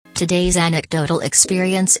Today's anecdotal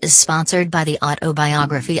experience is sponsored by the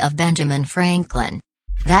autobiography of Benjamin Franklin.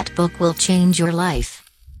 That book will change your life.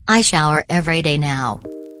 I shower every day now.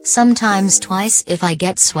 Sometimes twice if I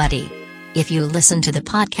get sweaty. If you listen to the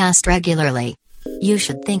podcast regularly, you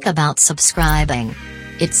should think about subscribing.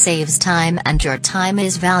 It saves time and your time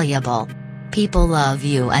is valuable. People love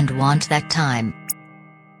you and want that time.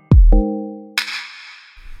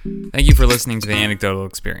 Thank you for listening to the Anecdotal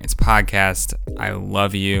Experience podcast. I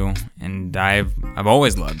love you, and I've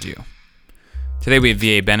always loved you. Today we have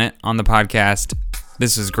VA Bennett on the podcast.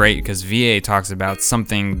 This is great because VA talks about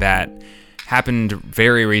something that happened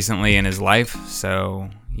very recently in his life, so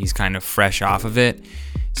he's kind of fresh off of it.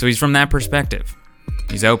 So he's from that perspective.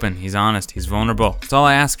 He's open, he's honest, he's vulnerable. It's all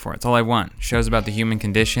I ask for, it's all I want. Shows about the human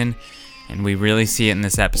condition, and we really see it in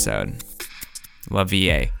this episode. Love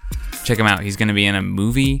VA. Check him out. He's going to be in a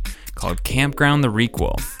movie called Campground the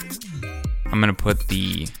Requel. I'm going to put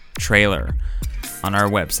the trailer on our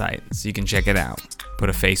website so you can check it out. Put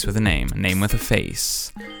a face with a name with a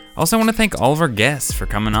face. Also, I want to thank all of our guests for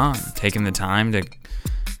coming on, taking the time to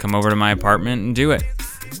come over to my apartment and do it.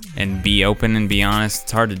 And be open and be honest.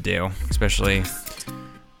 It's hard to do, especially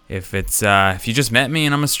if you just met me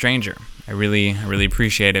and I'm a stranger. I really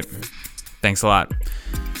appreciate it. Thanks a lot.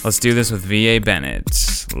 Let's do this with VA Bennett.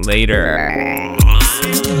 Later.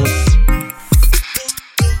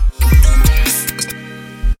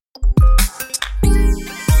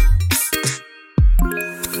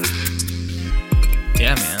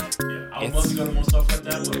 Yeah, man. I would love to go to more stuff like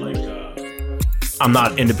that, but I'm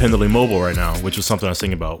not independently mobile right now, which was something I was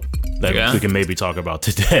thinking about that we can maybe talk about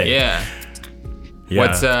today. Yeah.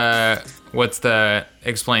 What's the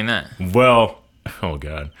explain that? Well, oh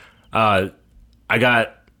god.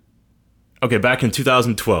 Back in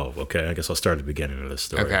 2012, I guess I'll start at the beginning of this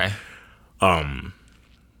story. Okay.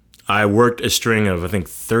 I worked a string of, I think,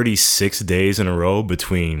 36 days in a row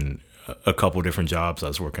between a couple different jobs. I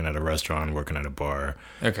was working at a restaurant, working at a bar.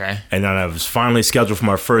 Okay. And then I was finally scheduled for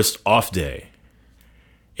my first off day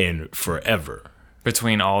in forever.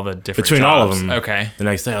 Between all the different Between jobs. all of them. Okay. The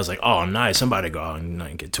next day I was like, oh, nice, somebody go out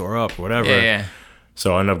and get tore up or whatever. Yeah.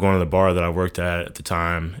 So I ended up going to the bar that I worked at the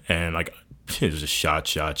time, and like it was just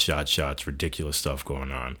shots, ridiculous stuff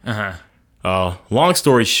going on. Long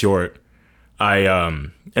story short, I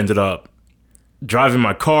ended up driving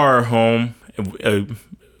my car home,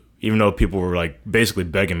 even though people were like basically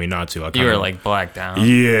begging me not to. You were like blacked out.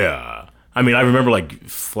 Yeah. I mean, I remember like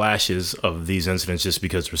flashes of these incidents just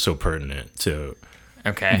because they're so pertinent to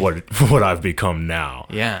what I've become now.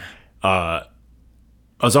 Yeah. I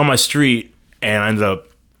was on my street, and I ended up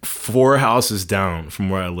 4 houses down from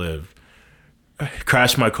where I lived. I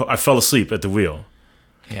crashed my car. I fell asleep at the wheel.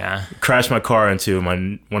 Yeah. Crashed my car into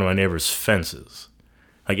one of my neighbor's fences,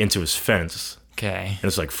 like into his fence. Okay. And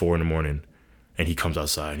it's like 4 a.m, and he comes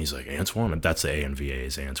outside and he's like, Antoine. That's the ANVA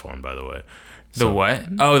is Antoine, by the way. The what?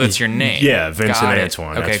 Oh, that's your name. Yeah, Vincent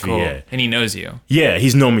Antoine. Okay, that's cool. VA. And he knows you. Yeah,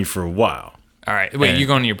 he's known me for a while. All right. Wait, you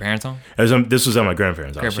going to your parents' home? This was at my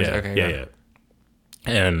grandparents' house. Okay. Yeah.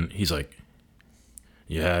 And he's like,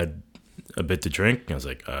 you had a bit to drink? And I was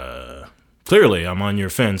like, clearly I'm on your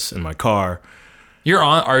fence in my car. You're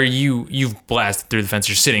on, or you've blasted through the fence,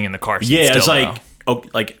 you're sitting in the car. Yeah, it's like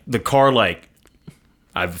the car, like,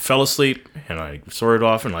 I fell asleep and I sorted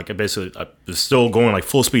off and like I was still going like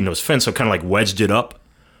full speed into his fence, so I kind of like wedged it up.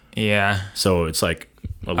 Yeah. So it's like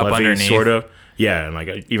a up levee, underneath. sort of. Yeah, and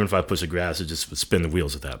like even if I push the grass, it just would spin the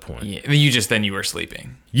wheels at that point. Yeah. You were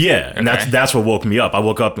sleeping. Yeah, and that's what woke me up. I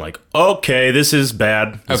woke up and like, okay, this is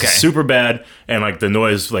bad. This is super bad. And like the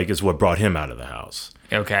noise like is what brought him out of the house.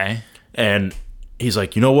 Okay. And he's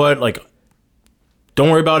like, you know what? Like, don't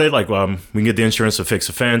worry about it. Like, we can get the insurance to fix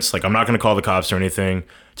the fence. Like, I'm not going to call the cops or anything.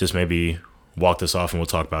 Just maybe walk this off and we'll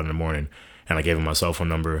talk about it in the morning. And I gave him my cell phone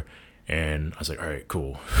number, and I was like, all right,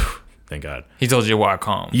 cool. Thank God. He told you to walk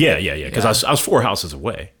home. Yeah. Because I was 4 houses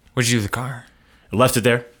away. What'd you do with the car? I left it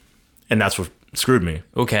there, and that's what screwed me.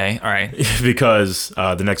 Okay, all right. Because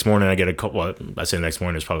the next morning I get a call. Well, I say the next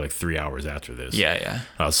morning, it's probably like 3 hours after this. Yeah.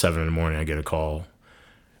 7 a.m, I get a call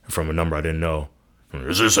from a number I didn't know.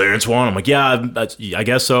 Is this Antoine? I'm like, yeah, I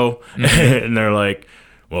guess so. Mm-hmm. And they're like,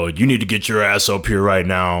 well, you need to get your ass up here right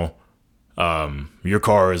now. Your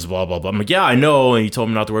car is blah, blah, blah. I'm like, yeah, I know. And he told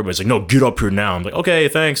me not to worry about it. He's like, no, get up here now. I'm like, okay,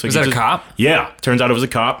 thanks. Like, was that a cop? Yeah. Turns out it was a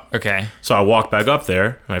cop. Okay. So I walked back up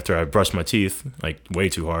there after I brushed my teeth, like, way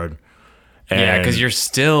too hard. And yeah, because you're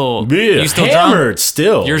still... Yeah, you still hammered drunk?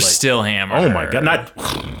 still. You're like, still hammered. Oh, my God. Not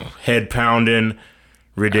head pounding.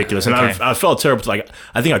 ridiculous. Okay. And I felt terrible. Like,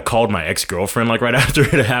 I think I called my ex-girlfriend like right after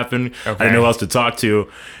it happened. Okay. I didn't know who else to talk to.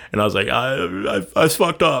 And I was like, I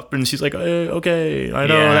fucked up. And she's like, okay, I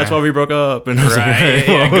know. Yeah. That's why we broke up. And I was like, Right.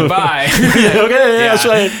 Yeah, goodbye. okay, Yeah. that's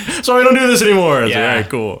right. Sorry, I don't do this anymore. I was Yeah. like, all right,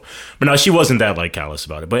 cool. But no, she wasn't that like callous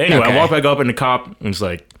about it. But anyway, Okay. I walked back up and the cop was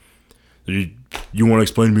like, you want to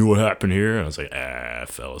explain to me what happened here? And I was like, I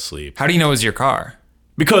fell asleep. How do you know it was your car?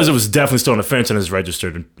 Because it was definitely still on the fence and it's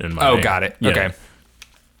registered in my name. Got it. Yeah. Okay.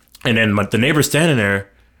 And then the neighbor's standing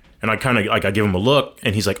there, and I kind of like I give him a look,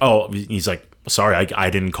 and he's like, sorry, I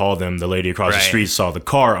didn't call them. The lady across the Right. street saw the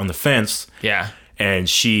car on the fence, Yeah. and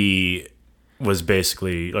she was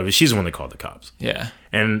basically like, she's the one that called the cops. Yeah.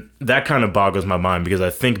 And that kind of boggles my mind because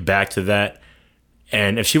I think back to that,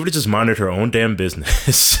 and if she would have just minded her own damn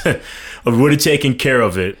business, would have taken care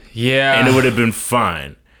of it, Yeah. and it would have been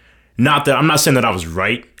fine. Not that I'm not saying that I was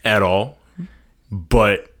right at all,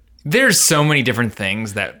 but There's so many different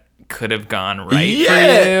things that could have gone right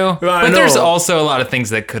Yeah, for you. I But there's know. also a lot of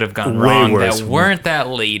things that could have gone Way wrong worse. that weren't that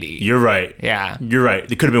lady. you're right. Yeah. You're right.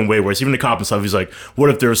 It could have been way worse. Even the cop himself, he's like, what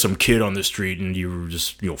if there was some kid on the street and you were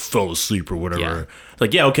just, fell asleep or whatever? Yeah.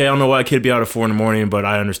 Like, yeah, okay, I don't know why a kid be out at 4 a.m, but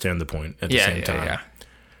I understand the point at the Yeah, same time.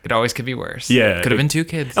 It always could be worse. Yeah. Could have been 2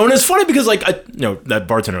 kids. And it's funny because, like, that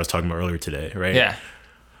bartender I was talking about earlier today, right? Yeah.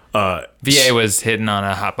 VA was hitting on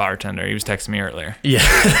a hot bartender. He was texting me earlier. Yeah.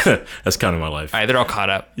 That's kind of my life. All right, they're all caught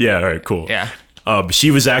up. Yeah, all right, cool. Yeah. But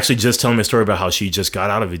she was actually just telling me a story about how she just got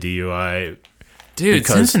out of a DUI. Dude,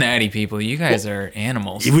 Because- Cincinnati people, you guys are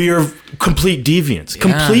animals. We are complete deviants.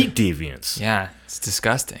 Complete deviants. Yeah, it's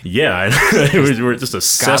disgusting. Yeah, we're just a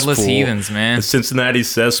cesspool. Godless heathens, man. A Cincinnati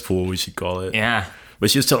cesspool, we should call it. Yeah.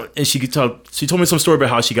 But she was telling, and she told me some story about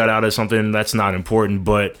how she got out of something that's not important,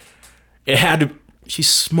 but it had to. She's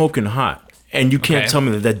smoking hot, and you can't Okay. tell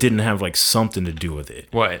me that didn't have like something to do with it.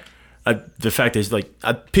 What? The fact is, like,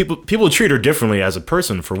 people treat her differently as a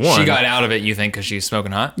person. For one, She got out of it, you think, because she's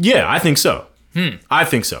smoking hot? Yeah, I think so. I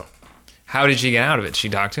think so. How did she get out of it? She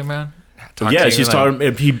talked to him about it? Talked Yeah, to you, she's like-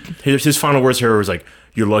 talking. His final words to her was like,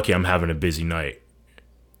 "You're lucky I'm having a busy night."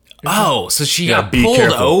 Oh, so she Yeah, got be pulled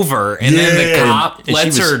careful. over, and then the Yeah, cop and she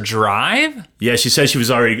lets was- her drive? Yeah, she said she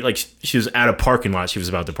was already like she was at a parking lot. She was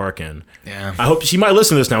about to park in. Yeah. I hope she might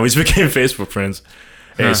listen to this now. We became Facebook friends.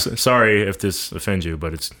 Hey, sorry if this offends you,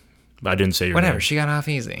 but I didn't say your Whatever, name. she got off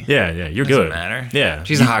easy. Yeah, you're Doesn't good. matter. Yeah,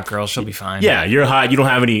 She's a hot girl. She'll be fine. Yeah, you're hot. You don't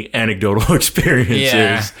have any anecdotal experiences.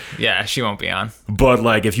 Yeah. Yeah, she won't be on. But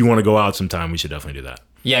like, if you want to go out sometime, we should definitely do that.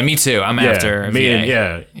 Yeah, me too. I'm Yeah, after me VA.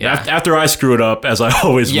 and Yeah. After I screw it up, as I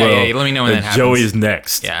always Yeah, will. yeah, let me know when that happens. Joey is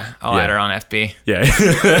next. Yeah, I'll add her on FB.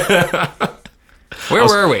 Yeah. Where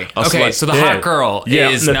were we? I'll Okay, select- so the yeah. hot girl Yeah,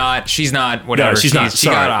 is no. not, she's not, whatever. No, she's not. She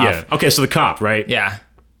Sorry. got off. Yeah. Okay, so the cop, right? Yeah.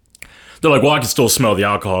 They're like, well, I can still smell the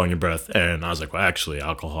alcohol in your breath. And I was like, well, actually,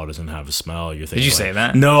 alcohol doesn't have a smell. You're thinking, Did you like, say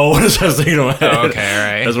that? No. That's what I was thinking in my head. Oh, okay, all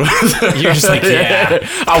right. That's what You're just like, yeah.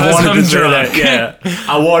 I 'cause wanted I'm to say drunk. that. Yeah.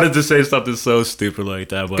 I wanted to say something so stupid like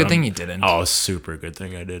that. But Good thing you didn't. Oh, super good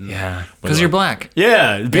thing I didn't. Yeah. But Because you're black.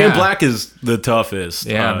 Yeah. Being Yeah. black is the toughest.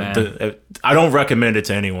 Yeah, man. I don't recommend it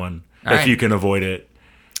to anyone All if right. you can avoid it.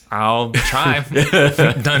 I'll try.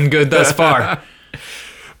 Done good thus far.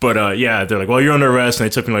 But yeah, they're like, well, you're under arrest, and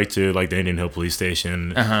they took me like to like the Indian Hill police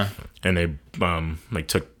station, Uh-huh. and they like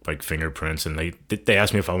took like fingerprints, and they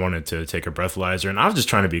asked me if I wanted to take a breathalyzer, and I was just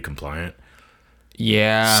trying to be compliant,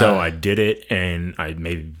 Yeah. so I did it, and I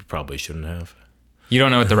maybe probably shouldn't have. You don't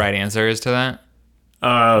know what the right answer is to that?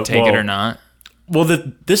 Take well, it or not? Well,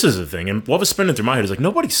 this is the thing, and what was spinning through my head is like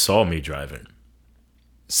nobody saw me driving.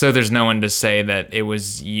 So there's no one to say that it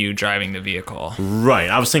was you driving the vehicle. Right.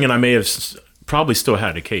 I was thinking I may have probably still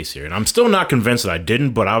had a case here, and I'm still not convinced that I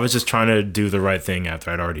didn't, but I was just trying to do the right thing after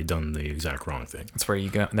I'd already done the exact wrong thing. That's where you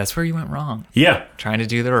go. That's where you went wrong. Yeah. Trying to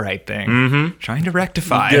do the right thing. Mm-hmm. Trying to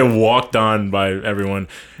rectify. Get walked on by everyone.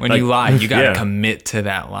 When Like, you lie, you got to yeah. commit to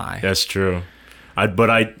that lie. That's true. But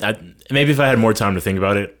I maybe if I had more time to think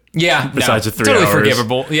about it. Yeah. Besides the 3 totally hours.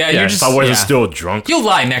 forgivable. Yeah, you're just. if I wasn't yeah. still drunk. You'll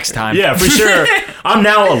lie next time. Yeah, for sure. I'm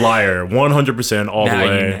now a liar, 100% all Now the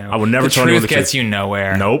way. you know. I would never the tell anyone truth the gets truth. you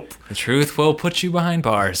nowhere. Nope. The truth will put you behind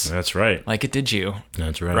bars, That's right. like it did you.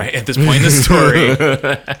 That's right. Right at this point in the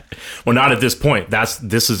story, Well, not at this point.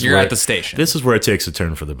 This is you're where, at the station. This is where it takes a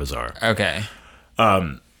turn for the bizarre. Okay.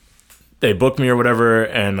 They booked me or whatever,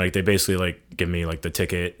 and like they basically like give me like the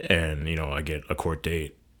ticket, and I get a court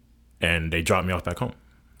date, and they drop me off back home.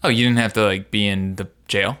 Oh, you didn't have to like be in the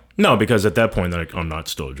jail? No, because at that point, like I'm not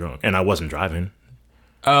still drunk, and I wasn't driving.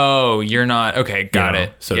 Oh, you're not. Okay, got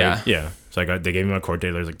it. So yeah. yeah. So they gave me my court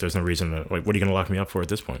date. There's like, there's no reason to like, what are you gonna lock me up for at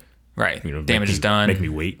this point? Right. Make Damage me- is done. Make me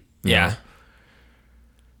wait. you Yeah. know?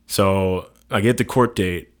 So I get the court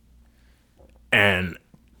date, and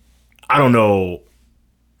I don't know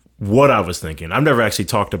what I was thinking. I've never actually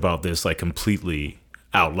talked about this like completely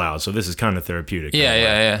out loud, so this is kind of therapeutic.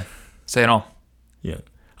 Yeah. Say it all. Yeah.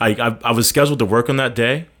 I was scheduled to work on that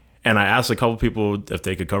day, and I asked a couple people if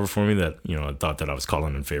they could cover for me that, I thought that I was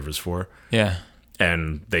calling in favors for. Yeah.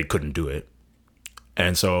 And they couldn't do it.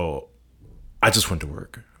 And so I just went to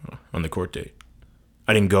work on the court date.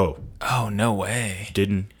 I didn't go. Oh, no way.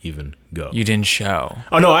 Didn't even go. You didn't show.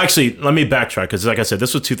 Oh, no, actually, let me backtrack, because like I said,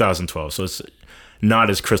 this was 2012, so it's not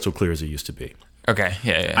as crystal clear as it used to be. Okay,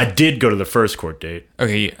 yeah. I did go to the first court date.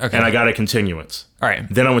 Okay. And I got a continuance. All right.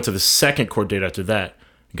 Then I went to the second court date after that,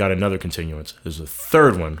 got another continuance. There's a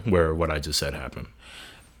third one where what I just said happened.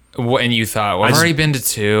 And you thought, well, I've already been to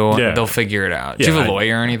two. Yeah. They'll figure it out. Do you have a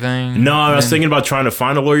lawyer or anything? No, I was thinking about trying to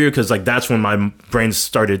find a lawyer, because like that's when my brain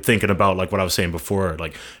started thinking about like what I was saying before.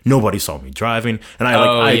 Like nobody saw me driving, and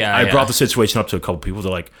I brought the situation up to a couple people.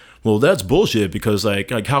 They're like, "Well, that's bullshit, because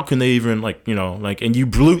like how can they even and you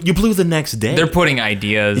blew the next day." They're putting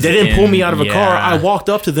ideas. They didn't pull me out of a car. I walked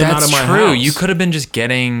up to them out of my house. That's true. You could have been just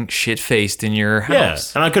getting shit faced in your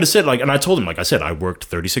house. Yeah, and I could have said and I told them, like I said, I worked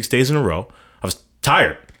 36 days in a row. I was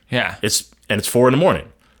tired. Yeah. It's 4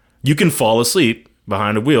 a.m. You can fall asleep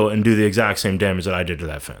behind a wheel and do the exact same damage that I did to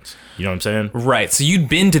that fence. You know what I'm saying? Right. So you'd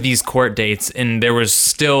been to these court dates, and there was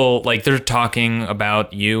still like they're talking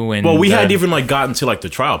about you and. Well, we hadn't even like gotten to like the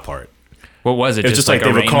trial part. What was it? It was just like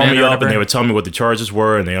they would call me up and they would tell me what the charges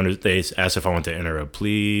were, and they asked if I wanted to enter a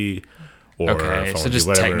plea. Okay, so just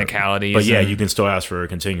technicalities. But yeah, you can still ask for a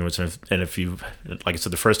continuance, and if you, like I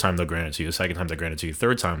said, the first time they'll grant it to you, the second time they grant it to you,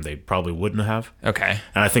 third time they probably wouldn't have. Okay.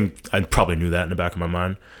 And I think I probably knew that in the back of my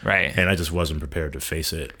mind. Right. And I just wasn't prepared to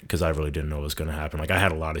face it, because I really didn't know what was going to happen. Like I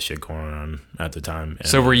had a lot of shit going on at the time.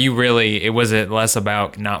 So were you really? Was it less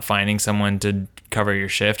about not finding someone to cover your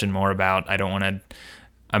shift, and more about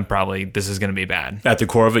this is going to be bad. At the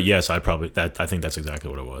core of it, yes, I think that's exactly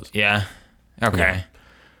what it was. Yeah. Okay. Yeah.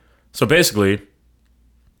 So basically,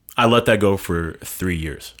 I let that go for 3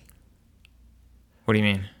 years. What do you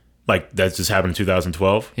mean? Like that just happened in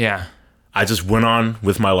 2012? Yeah. I just went on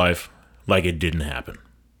with my life like it didn't happen.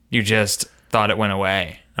 You just thought it went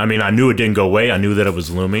away. I mean, I knew it didn't go away. I knew that it was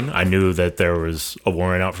looming. I knew that there was a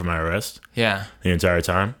warrant out for my arrest. Yeah. The entire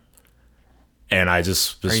time. And I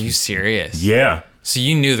just Are you serious? Yeah. So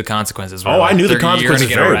you knew the consequences. I knew the consequences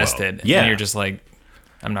You're very going to get arrested. well. Yeah. And you're just like,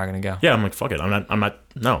 I'm not going to go. Yeah, I'm like, fuck it.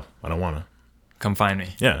 No, I don't want to. Come find me.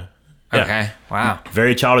 Yeah. Okay. Wow.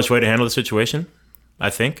 Very childish way to handle the situation,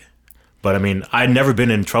 I think. But I mean, I'd never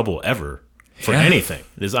been in trouble ever for anything.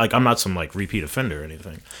 It's like I'm not some like repeat offender or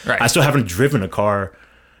anything. Right. I still haven't driven a car,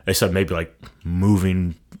 except maybe like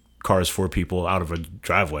moving cars for people out of a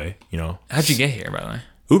driveway, How'd you get here, by the way?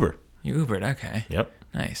 Uber. You Ubered, okay. Yep.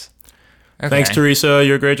 Nice. Okay. Thanks, Teresa.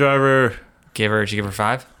 You're a great driver. Did you give her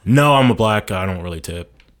 5? No, I'm a black guy. I don't really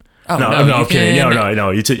tip. Oh, no, I'm kidding.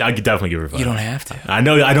 No. I could definitely give her 5. You don't have to. I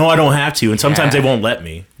know I don't have to, and sometimes they won't let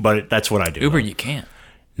me, but that's what I do. Uber, you can't.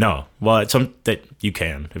 No. Well, it's that you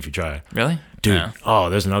can if you try. Really? Dude. No. Oh,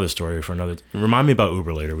 there's another story for another. Remind me about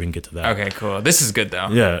Uber later. We can get to that. Okay, cool. This is good, though.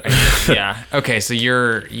 Yeah. Yeah. Okay, so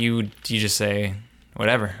you just say,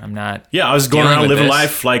 whatever, I'm not. Yeah, I was going around living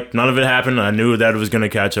life like none of it happened. I knew that it was going to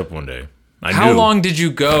catch up one day. How long did you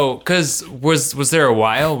go? Because was there a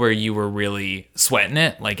while where you were really sweating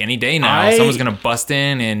it? Like any day now, someone's going to bust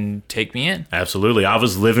in and take me in? Absolutely. I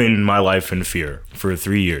was living my life in fear for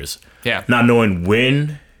 3 years. Yeah. Not knowing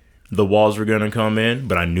when the walls were going to come in,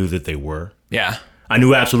 but I knew that they were. Yeah. I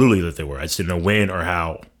knew absolutely that they were. I just didn't know when or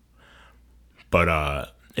how. But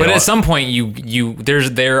at some point there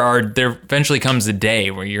eventually comes a day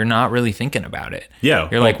where you're not really thinking about it. Yeah.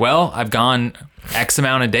 You're like, well, I've gone X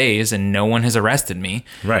amount of days and no one has arrested me.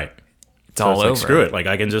 Right. It's all over. Like, screw it. Like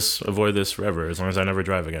I can just avoid this forever as long as I never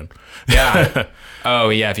drive again. Yeah. Oh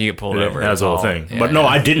yeah, if you get pulled over. That's the whole thing. Yeah, but no,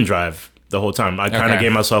 I didn't drive the whole time. I kind of Okay.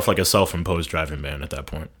 gave myself like a self-imposed driving ban at that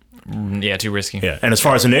point. Yeah, too risky. Yeah. And as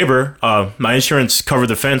far as a neighbor, my insurance covered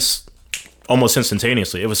the fence almost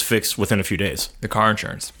instantaneously. It was fixed within a few days. The car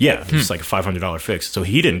insurance. Yeah, it was like a $500 fix. So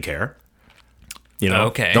he didn't care.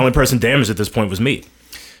 Okay. The only person damaged at this point was me.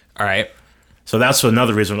 All right. So that's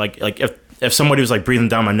another reason. Like if somebody was like breathing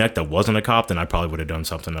down my neck that wasn't a cop, then I probably would have done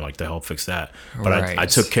something to help fix that. But Right. I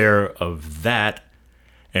took care of that.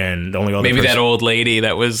 And the only other Maybe person, that old lady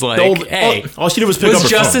that was like, hey, all she did was pick up her was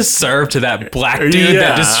justice served to that black dude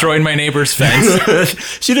that destroyed my neighbor's fence? phone.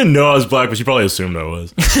 She didn't know I was black, but she probably assumed I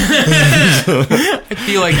was. I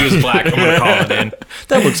feel like he was black. I'm going to call it in.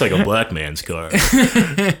 That looks like a black man's car.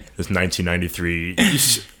 This 1993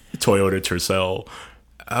 Toyota Tercel.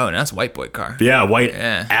 Oh, and that's a white boy car. Yeah, white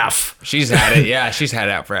Yeah. F. She's had it. Yeah, she's had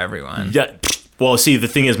it out for everyone. Yeah. Well, see, the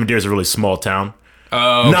thing is, Madeire's a really small town.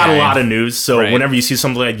 Oh, okay. Not a lot of news. So Right. whenever you see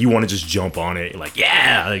something like, you want to just jump on it. You're like,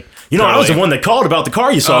 yeah. Like, I was Totally. the one that called about the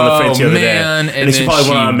car you saw on the fence the other man. day. And then she then probably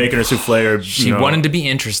went she- on making her souffle. Or, She wanted to be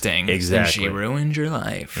interesting. Exactly. And she ruined your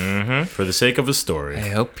life. for the sake of a story. I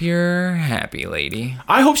hope you're happy, lady.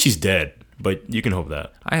 I hope she's dead, but you can hope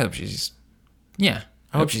that. I hope she's... Yeah,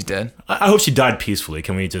 I hope she's dead. I hope she died peacefully.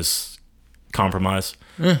 Can we just compromise?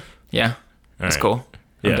 Yeah, that's right. cool.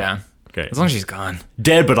 I'm Yeah. down. Okay. As long as she's gone.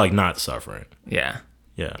 Dead, but like not suffering. Yeah.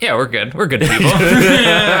 Yeah. Yeah, we're good. We're good people.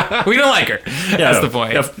 We don't like her. That's the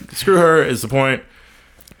point. Yeah, screw her is the point.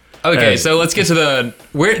 Okay, Hey. so let's get to the...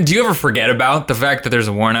 Do you ever forget about the fact that there's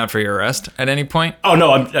a warrant out for your arrest at any point? Oh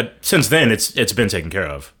no! Since then, it's been taken care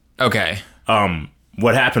of. Okay.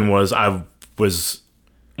 What happened was I was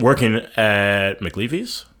working at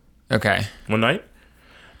McLeavy's Okay. one night,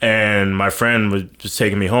 and my friend was just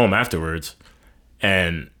taking me home afterwards,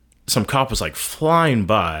 and some cop was like flying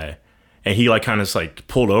by, and he like kind of like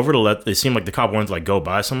pulled over to let. It seemed like the cop wanted to like go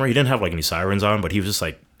by somewhere. He didn't have like any sirens on, but he was just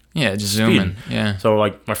like. Yeah, just zooming. Yeah. So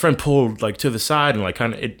like my friend pulled like to the side and like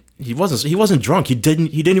kind of he wasn't drunk. He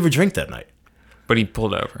didn't even drink that night. But he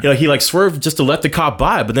pulled over. Yeah, he like swerved just to let the cop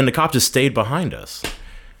by, but then the cop just stayed behind us.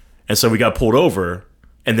 And so we got pulled over,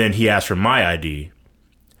 and then he asked for my ID,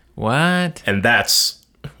 What? and that's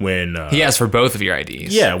when He asked for both of your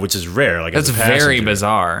IDs. yeah, which is rare. Like That's as a very passenger.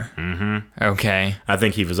 bizarre. Mm-hmm. Okay. I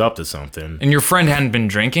think he was up to something. And your friend hadn't been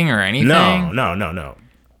drinking or anything? No.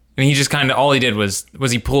 And he just kind of, all he did was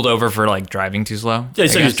he pulled over for like driving too slow? Yeah, he I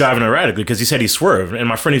said he was guess? driving erratically because he said he swerved, and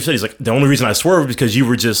my friend he said he's like the only reason I swerved is because you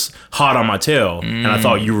were just hot on my tail, and I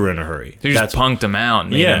thought you were in a hurry. So you just punked him out and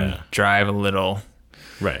made Yeah. him drive a little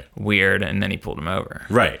right. weird, and then he pulled him over.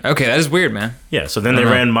 Right. Okay, that is weird, man. Yeah, so then they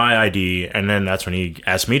ran my ID, and then that's when he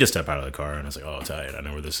asked me to step out of the car, and I was like, oh, tight, I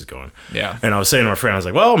know where this is going. Yeah. And I was saying to my friend, I was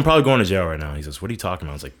like, well, I'm probably going to jail right now. He says, what are you talking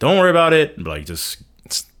about? I was like, don't worry about it. Like, just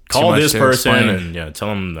It's too call much this to person explain. and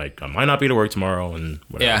tell him, like, I might not be to work tomorrow and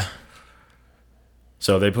whatever. Yeah.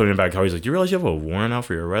 So they put him back. He's like, do you realize you have a warrant out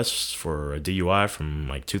for your arrest for a DUI from,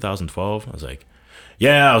 like, 2012? I was like,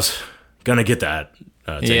 yeah, I was going to get that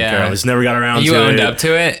taken care of. I just never got around to it. You owned up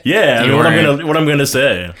to it? Yeah, I You mean, weren't- what I'm gonna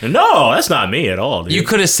say? No, that's not me at all, dude. You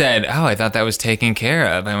could have said, "Oh, I thought that was taken care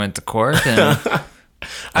of. I went to court and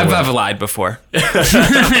I've lied before."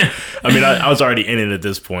 I mean, I was already in it at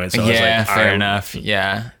this point, so I was Yeah, like, fair all right. enough.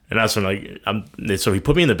 Yeah, And that's when so he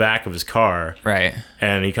put me in the back of his car, right.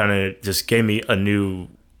 and he kind of just gave me a new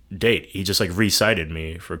date. He just like recited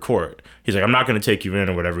me for court. He's like, I'm not gonna take you in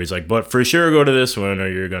or whatever. He's like, but for sure go to this one or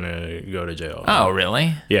you're gonna go to jail. Oh,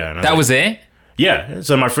 really? Yeah, and I That like, was it? yeah.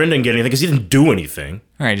 So my friend didn't get anything because he didn't do anything.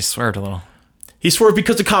 All right, just swerved a little. He swerved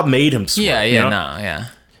because the cop made him swerve. Yeah, you yeah, know? no, yeah.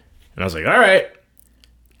 And I was like, all right.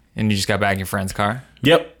 And you just got back in your friend's car?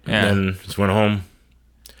 Yep. Yeah. And then just went home.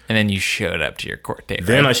 And then you showed up to your court date,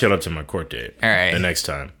 Then right? I showed up to my court date. All right. The next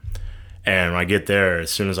time. And when I get there,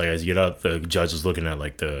 as soon as I get up, the judge is looking at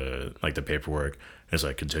like the paperwork. And it's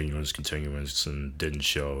like continuance, and didn't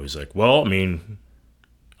show. He's like, well, I mean,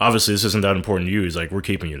 obviously this isn't that important to you. He's like, we're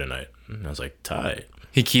keeping you tonight. And I was like, tight.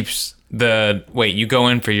 He keeps wait, you go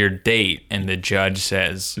in for your date and the judge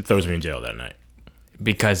says, It throws me in jail that night.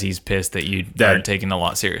 because he's pissed that you That- aren't taking the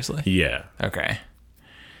law seriously. Yeah. Okay.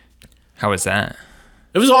 How was that?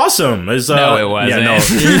 It was awesome. It was, No, it wasn't. Yeah, no.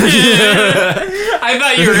 I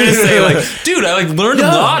thought you were gonna say like, dude, I like learned a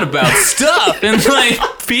lot about stuff and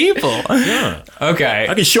like people. Yeah. Okay.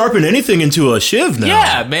 I can sharpen anything into a shiv now.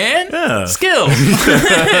 Yeah, man. Yeah. Skills.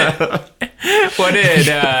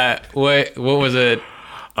 What was it?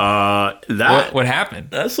 What happened?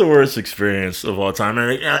 That's the worst experience of all time.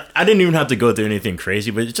 I didn't even have to go through anything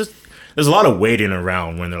crazy, but it's just there's a lot of waiting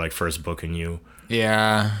around when they're like first booking you,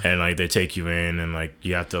 Yeah. and like they take you in, and like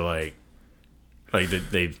you have to like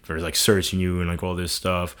they're like searching you and like all this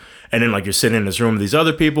stuff, and then like you're sitting in this room with these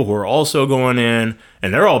other people who are also going in,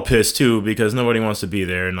 and they're all pissed too because nobody wants to be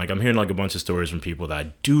there, and like I'm hearing like a bunch of stories from people that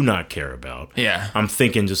I do not care about. Yeah. I'm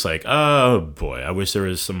thinking just like, oh boy, I wish there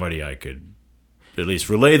was somebody I could at least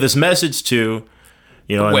relay this message to.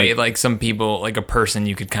 You know, Wait, like some people, like a person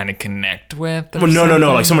you could kind of connect with? or well, no, something?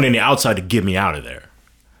 like somebody on the outside to get me out of there.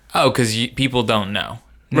 Oh, because people don't know.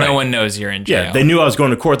 Right. No one knows you're in jail. Yeah, they knew I was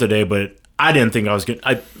going to court today, but I didn't think I was going.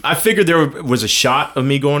 I figured there was a shot of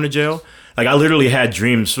me going to jail. Like I literally had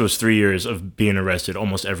dreams for those 3 years of being arrested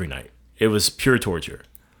almost every night. It was pure torture.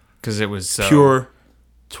 Because it was so... Pure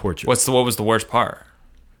torture. What was the worst part?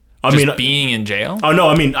 being in jail? Oh no,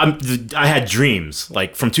 I mean, I had dreams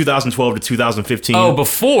like from 2012 to 2015. Oh,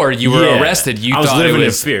 before you were arrested, you I was thought living it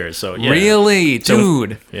was in fear. So yeah. Really,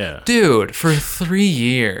 dude. Yeah, dude, for 3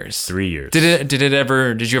 years. 3 years. Did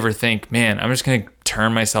you ever think, man, I'm just gonna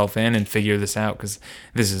turn myself in and figure this out because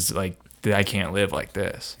this is like I can't live like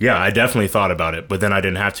this. Yeah, I definitely thought about it, but then I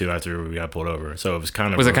didn't have to after we got pulled over. So it was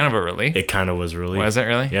kind of it kind of a relief? It kind of was a relief. Was it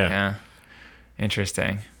really? Yeah.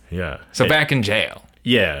 Interesting. Yeah. So back in jail.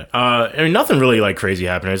 Yeah. I mean, nothing really like crazy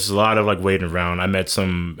happened. It's just a lot of like waiting around. I met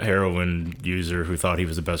some heroin user who thought he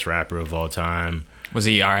was the best rapper of all time. Was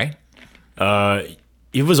he all right?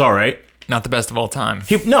 He was all right. Not the best of all time.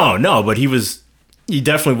 No, but he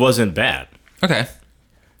definitely wasn't bad. Okay.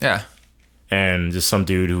 Yeah. And just some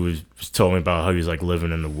dude who was told me about how he was like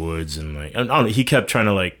living in the woods and like, I don't know, he kept trying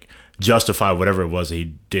to like justify whatever it was that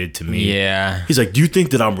he did to me. Yeah. He's like, do you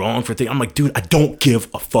think that I'm wrong for thinking? I'm like, dude, I don't give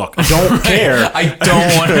a fuck. I don't care. I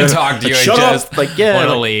don't want to talk to you. Shut I just up. Like, yeah, want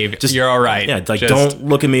to like, leave. You're all right. Yeah, like, don't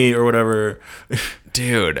look at me or whatever.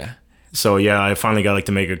 Dude. So, yeah, I finally got like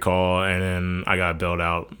to make a call, and then I got bailed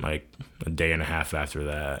out like a day and a half after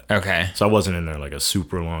that. Okay. So I wasn't in there like a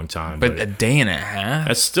super long time. But a day and a half?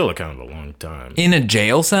 That's still a kind of a long time. In a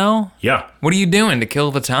jail cell? Yeah. What are you doing to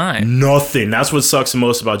kill the time? Nothing. That's what sucks the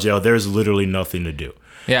most about jail. There's literally nothing to do.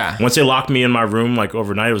 Yeah. Once they locked me in my room, like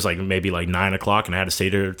overnight, it was like maybe like 9 o'clock, and I had to stay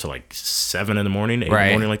there till like 7 in the morning, 8 in the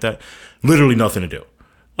morning, like that. Literally nothing to do.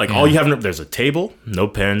 Like all you have, there's a table, no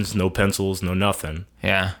pens, no pencils, no nothing.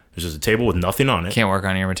 Yeah. There's just a table with nothing on it. Can't work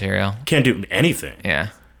on your material. Can't do anything. Yeah.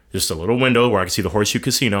 Just a little window where I can see the Horseshoe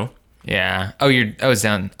Casino. Yeah. Oh, it's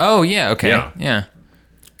down. Oh, yeah. Okay. Yeah.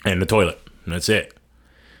 And the toilet. And that's it.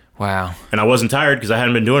 Wow. And I wasn't tired because I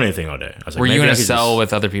hadn't been doing anything all day. I was like, were you in a cell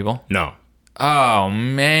with other people? No. Oh,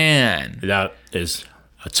 man. That is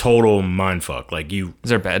a total mindfuck. Like Is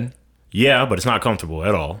there a bed? Yeah, but it's not comfortable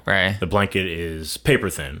at all. Right. The blanket is paper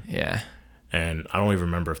thin. Yeah. And I don't even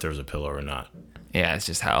remember if there was a pillow or not. Yeah, it's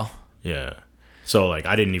just hell. Yeah. So, like,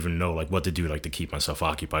 I didn't even know, like, what to do, like, to keep myself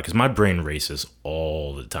occupied. Because my brain races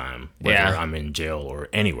all the time, whether I'm in jail or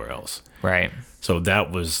anywhere else. Right. So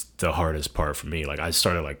that was the hardest part for me. Like, I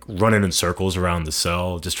started, like, running in circles around the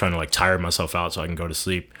cell, just trying to, like, tire myself out so I can go to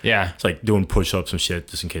sleep. Yeah. It's like doing push-ups and shit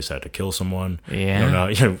just in case I had to kill someone. Yeah.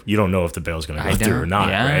 You don't know if the bail's going to go through or not,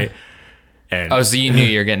 right? And so you knew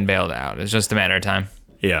you were getting bailed out. It's just a matter of time.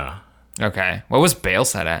 Yeah. Okay. What was bail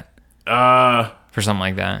set at? For something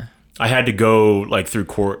like that? I had to go like through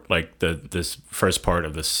court like this first part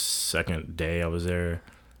of the second day I was there,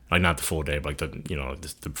 like not the full day, but like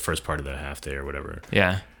the first part of the half day or whatever.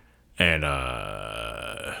 Yeah. And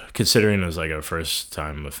considering it was like a first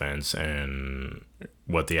time offense and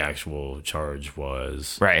what the actual charge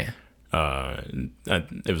was, right?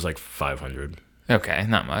 It was like 500. Okay,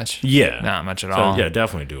 not much. Yeah, not much at all. Yeah,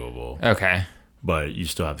 definitely doable. Okay, but you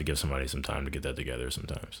still have to give somebody some time to get that together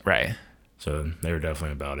sometimes. Right. So they were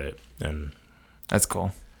definitely about it, and that's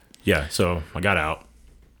cool. Yeah, so I got out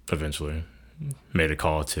eventually. Made a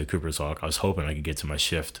call to Cooper's Hawk. I was hoping I could get to my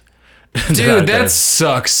shift. Dude, that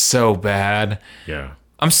sucks so bad. Yeah.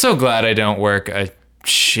 I'm so glad I don't work a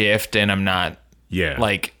shift and I'm not,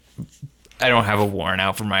 like, I don't have a warrant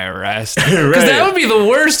out for my arrest. Because that would be the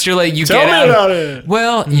worst. You're like, Tell get me out. About it.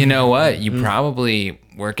 Well, you know what? You probably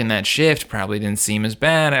working that shift probably didn't seem as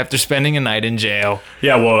bad after spending a night in jail.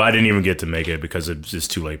 Yeah, well, I didn't even get to make it because it was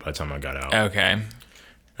just too late by the time I got out. Okay.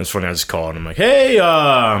 It's funny, I just called and I'm like, hey,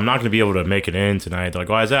 I'm not going to be able to make it in tonight. They're like,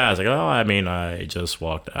 why is that? I was like, I just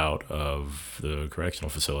walked out of the correctional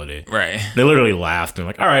facility. Right. They literally laughed and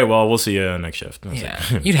like, all right, well, we'll see you next shift. Yeah.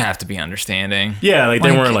 You'd have to be understanding. Yeah, like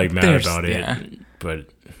they weren't like mad about it. Yeah. But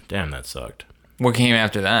damn, that sucked. What came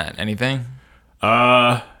after that? Anything?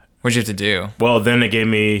 What'd you have to do? Well, then they gave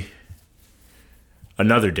me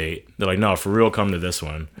another date. They're like, no, for real, come to this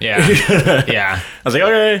one. Yeah. Yeah. I was like,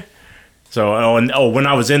 okay. So, when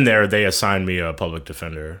I was in there, they assigned me a public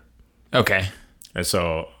defender. Okay. And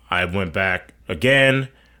so I went back again,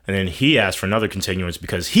 and then he asked for another continuance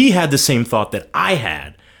because he had the same thought that I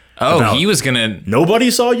had. Oh, he was gonna... Nobody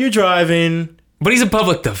saw you driving. But he's a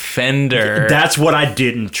public defender. That's what I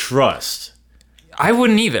didn't trust. I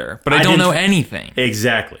wouldn't either, but I don't know anything.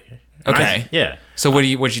 Exactly. Okay. Yeah. So what'd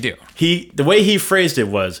you do? The way he phrased it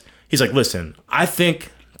was, he's like, listen, I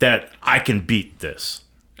think that I can beat this.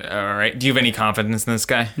 All right. Do you have any confidence in this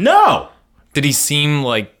guy? No. Did he seem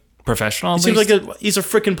like professional? He seems like he's a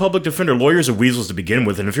freaking public defender. Lawyers are weasels to begin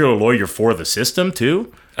with, and if you're a lawyer, you're for the system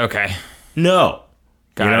too. Okay. No.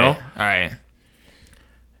 Got it. All right.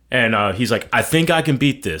 And he's like, I think I can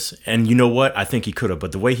beat this. And you know what? I think he could have,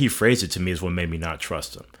 but the way he phrased it to me is what made me not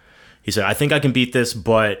trust him. He said, I think I can beat this,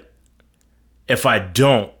 but if I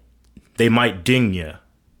don't, they might ding you.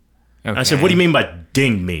 Okay. I said, what do you mean by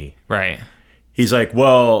ding me? Right. He's like,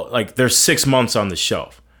 well, like there's 6 months on the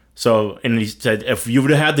shelf. So, and he said, if you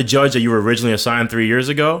would have had the judge that you were originally assigned 3 years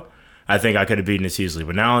ago, I think I could have beaten this easily.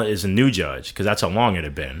 But now it's a new judge because that's how long it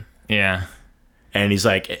had been. Yeah. And he's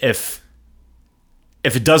like, if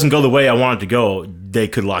it doesn't go the way I want it to go, they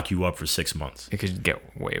could lock you up for 6 months. It could get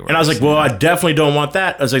way worse. And I was like, well, I definitely don't want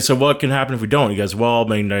that. I was like, so what can happen if we don't? He goes, well, I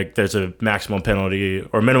mean, like, there's a maximum penalty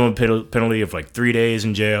or minimum penalty of like 3 days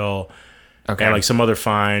in jail. Okay. And like some other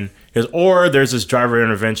fine. He goes, or there's this driver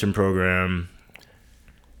intervention program.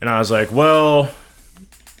 And I was like, well,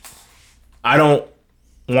 I don't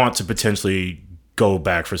want to potentially go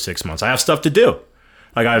back for 6 months. I have stuff to do.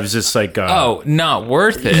 Like, I was just like... not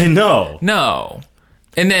worth it. No. No.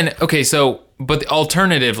 And then, okay, so, but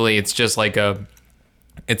alternatively, it's just like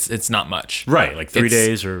it's not much. Right, like 3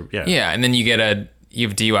 days or, yeah. Yeah, and then you have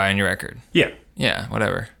DUI on your record. Yeah. Yeah,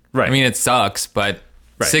 whatever. Right. I mean, it sucks, but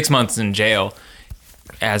Right. 6 months in jail,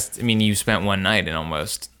 you spent one night and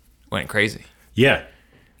almost went crazy. Yeah.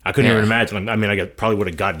 I couldn't Yeah. even imagine. I mean, I probably would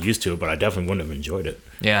have gotten used to it, but I definitely wouldn't have enjoyed it.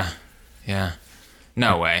 Yeah. Yeah.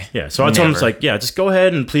 No way. Yeah, so I told him, it's like, yeah, just go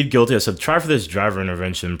ahead and plead guilty. I said, try for this driver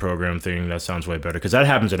intervention program thing. That sounds way better, because that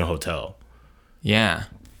happens in a hotel. Yeah,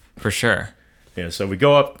 for sure. Yeah, so we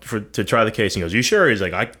go up to try the case. And he goes, you sure? He's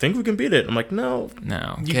like, I think we can beat it. I'm like, no.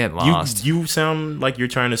 Get lost. You sound like you're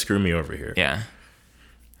trying to screw me over here. Yeah.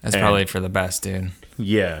 That's probably for the best, dude.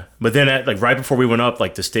 Yeah, but then right before we went up,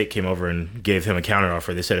 like the state came over and gave him a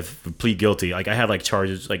counteroffer. They said if we plead guilty, like I had like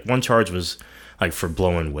charges, like one charge was like for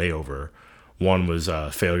blowing way over, one was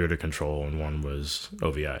failure to control, and one was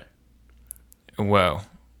OVI. Whoa.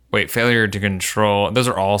 Wait, failure to control. Those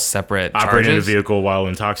are all separate charges? Operating a vehicle while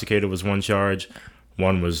intoxicated was one charge.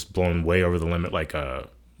 One was blown way over the limit, like a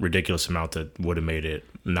ridiculous amount that would have made it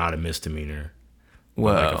not a misdemeanor,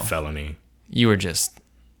 Whoa. but like a felony. You were just...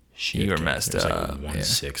 You were messed It was up. like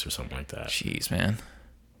 1.6 or something like that. Jeez, man.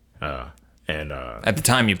 And At the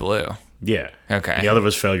time, you blew. yeah. Okay. And the other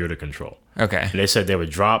was failure to control. Okay. And they said they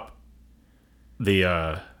would drop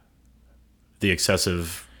the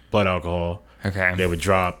excessive blood alcohol. Okay. They would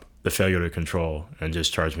drop the failure to control and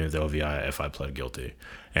just charge me with the OVI if I pled guilty.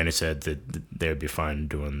 And it said that they would be fine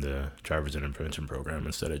doing the driver's intervention program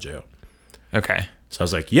instead of jail. Okay. So I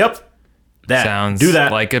was like, yep, that. Sounds do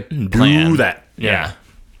that. like a plan. Do that. Yeah.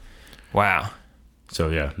 Wow. So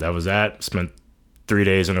yeah, that was that. Spent 3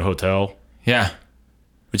 days in a hotel. Yeah.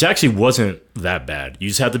 Which actually wasn't that bad. You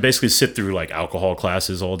just had to basically sit through like alcohol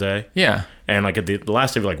classes all day. Yeah. And like at the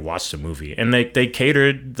last day, we like watched a movie, and they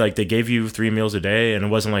catered, like they gave you 3 meals a day, and it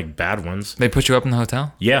wasn't like bad ones. They put you up in the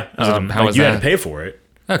hotel? Yeah, how was you that? had to pay for it.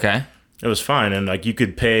 Okay. It was fine, and like you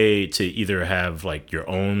could pay to either have like your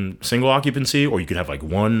own single occupancy, or you could have like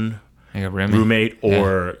one Like a roommate,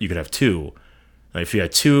 or you could have two. Like if you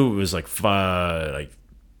had two, it was like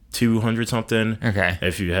 200 something. Okay.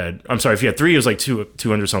 If you had 3, it was like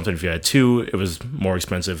 200 something. If you had 2, it was more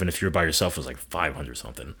expensive, and if you were by yourself, it was like 500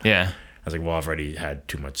 something. Yeah. I was like, well, I've already had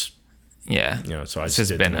too much, Yeah. so I It's just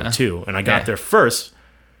did been 2. And I got there first,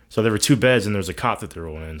 so there were 2 beds, and there was a cot that they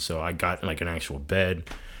rolled in, so I got like an actual bed.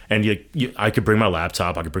 And I could bring my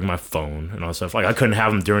laptop, I could bring my phone and all that stuff. Like I couldn't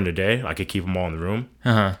have them during the day. I could keep them all in the room.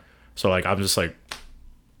 Uh-huh. So like I'm just like,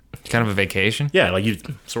 Kind of a vacation? yeah, like you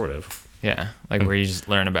sort of. Yeah. Like where you just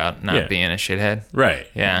learn about not being a shithead. Right.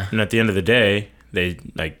 Yeah. And at the end of the day, they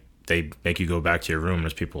make you go back to your room.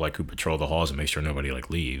 There's people like who patrol the halls and make sure nobody like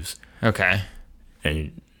leaves. Okay.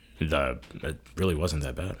 And it really wasn't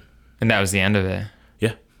that bad. And that was the end of it.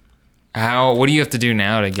 Yeah. What do you have to do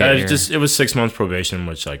now to get It was 6 months probation,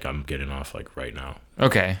 which like I'm getting off like right now.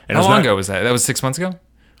 Okay. And How long ago was that? That was 6 months ago?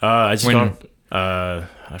 I just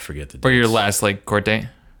I forget the date. Or your last like court date?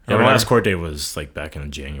 Yeah, my last court date was like back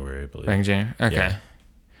in January, I believe. Back in January? Okay. Yeah.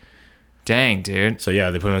 Dang, dude. So yeah,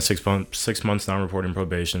 they put me on 6 months non-reporting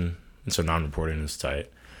probation, and so non-reporting is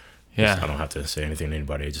tight. Yeah. I don't have to say anything to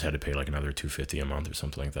anybody. I just had to pay like another $250 a month or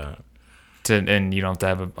something like that. And you don't have to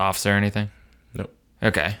have an officer or anything? Nope.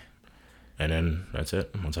 Okay. And then that's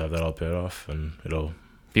it. Once I have that all paid off, and it'll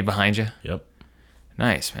Be behind you? Yep.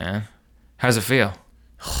 Nice, man. How's it feel?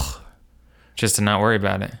 Just to not worry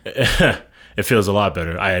about it. It feels a lot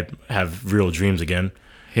better. I have real dreams again.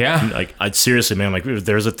 Yeah. Like I seriously, man. Like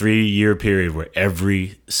there's a 3-year period where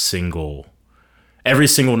every single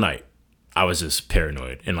night I was just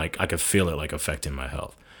paranoid, and like I could feel it like affecting my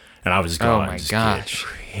health, and I was just going, Oh my gosh.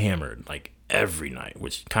 hammered like every night,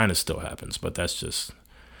 which kind of still happens, but that's just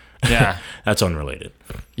Yeah. that's unrelated.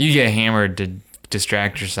 You get hammered to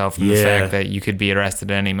distract yourself from the Yeah. fact that you could be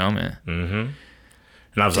arrested at any moment. Mm-hmm.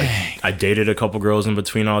 And I was Dang. like, I dated a couple girls in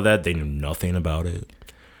between all that. They knew nothing about it.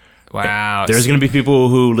 Wow. There's going to be people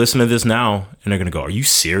who listen to this now and they're going to go, "Are you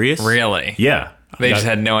serious?" Really? Yeah. They just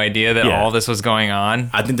had no idea that Yeah. all this was going on.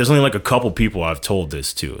 I think there's only like a couple people I've told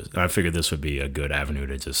this to. And I figured this would be a good avenue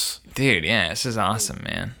to just... Dude, yeah, this is awesome,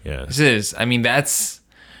 man. Yeah. This is, I mean, that's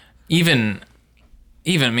even,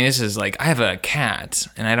 I mean, this is like, I have a cat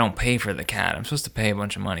and I don't pay for the cat. I'm supposed to pay a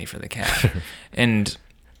bunch of money for the cat. And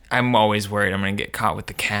I'm always worried I'm going to get caught with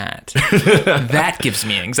the cat. That gives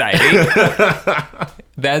me anxiety.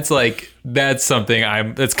 That's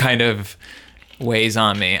something that's kind of weighs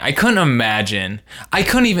on me. I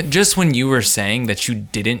couldn't even, just when you were saying that you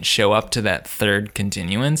didn't show up to that third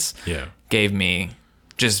continuance,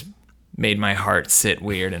 just made my heart sit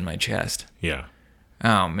weird in my chest. Yeah.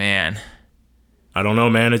 Oh, man. I don't know,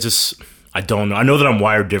 man. I don't know. I know that I'm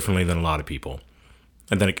wired differently than a lot of people.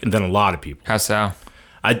 And then a lot of people. How so?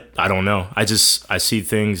 I don't know. I see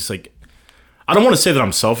things like, I don't want to say that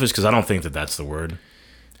I'm selfish because I don't think that that's the word.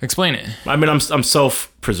 Explain it. I mean, I'm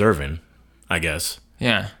self-preserving, I guess.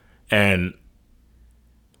 Yeah. And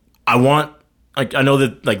I know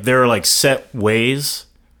that like there are like set ways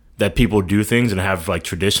that people do things and have like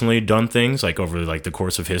traditionally done things like over like the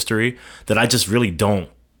course of history that I just really don't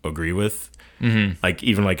agree with. Mm-hmm. Like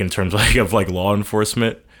even like in terms of like law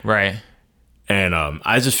enforcement. Right. And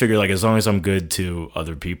I just figure like as long as I'm good to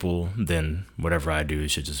other people, then whatever I do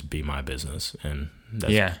should just be my business. And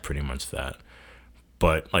that's pretty much that.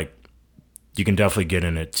 But like you can definitely get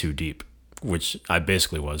in it too deep, which I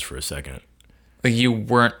basically was for a second. Like you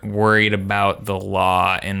weren't worried about the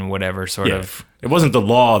law and whatever sort of... It wasn't the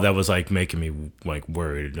law that was like making me like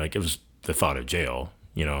worried. Like it was the thought of jail,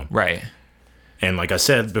 you know? Right. And like I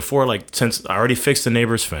said before, like since I already fixed the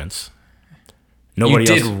neighbor's fence, you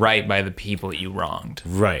did right by the people you wronged.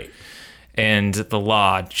 Right. And the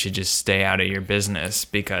law should just stay out of your business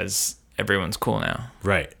because everyone's cool now.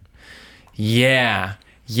 Right. Yeah.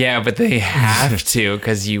 Yeah, but they have to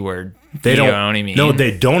because you were... They don't. You know what I mean? No,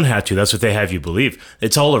 they don't have to. That's what they have you believe.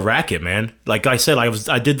 It's all a racket, man. Like I said,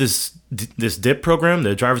 I did this DIP program,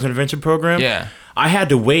 the driver's intervention program. Yeah. I had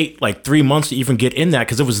to wait like 3 months to even get in that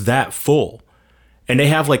because it was that full. And they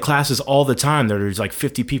have like classes all the time. There's like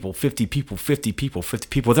 50 people.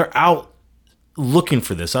 They're out looking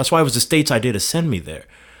for this. That's why it was the state's idea to send me there.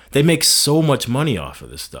 They make so much money off of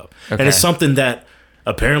this stuff. Okay. And it's something that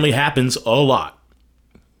apparently happens a lot.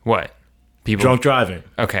 What? People drunk driving.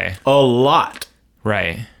 Okay. A lot.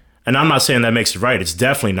 Right. And I'm not saying that makes it right. It's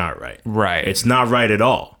definitely not right. Right. It's not right at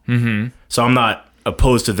all. Mm-hmm. So I'm not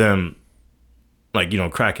opposed to them, like, you know,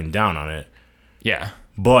 cracking down on it. Yeah.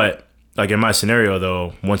 But, like, in my scenario,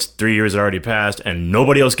 though, once 3 years had already passed and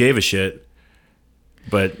nobody else gave a shit,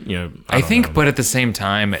 but, you know, I think know. But at the same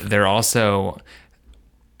time, they're also,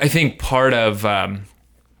 I think part of,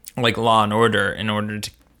 like, law and order, in order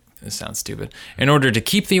to, this sounds stupid, in order to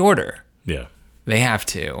keep the order. Yeah. They have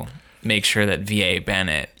to make sure that V.A.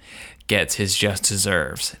 Bennett gets his just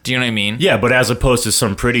deserves. Do you know what I mean? Yeah, but as opposed to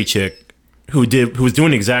some pretty chick who was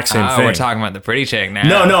doing the exact same thing. We're talking about the pretty chick now.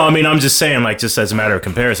 No, I mean, I'm just saying, like, just as a matter of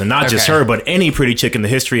comparison. Not just her, but any pretty chick in the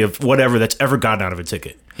history of whatever that's ever gotten out of a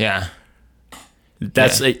ticket. Yeah.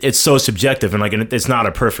 It's so subjective, and, like, it's not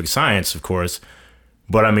a perfect science, of course.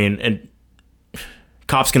 But, I mean, and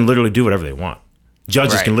cops can literally do whatever they want.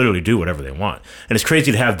 Judges can literally do whatever they want. And it's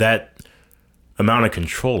crazy to have that amount of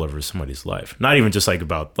control over somebody's life. Not even just like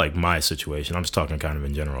about like my situation. I'm just talking kind of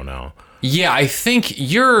in general now. Yeah, I think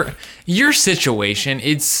your situation,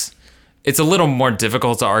 it's a little more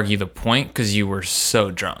difficult to argue the point because you were so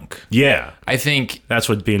drunk. Yeah. I think that's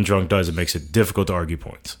what being drunk does. It makes it difficult to argue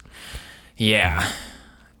points. Yeah.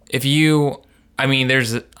 If you, I mean,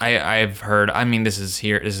 I've heard, I mean, this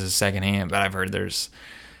is secondhand, but I've heard there's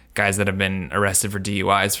guys that have been arrested for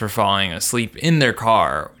DUIs for falling asleep in their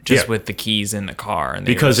car with the keys in the car. And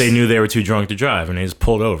because they knew they were too drunk to drive and they just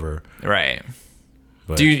pulled over. Right.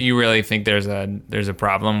 But do you really think there's a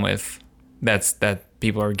problem with that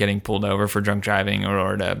people are getting pulled over for drunk driving in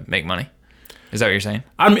order to make money? Is that what you're saying?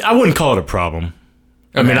 I mean, I wouldn't call it a problem.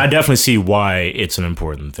 Okay. I mean, I definitely see why it's an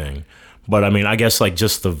important thing. But I mean, I guess like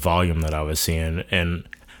just the volume that I was seeing and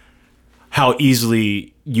how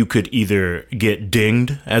easily you could either get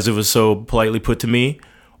dinged, as it was so politely put to me,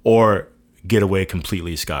 or get away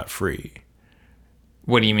completely scot-free.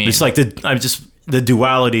 What do you mean? It's like the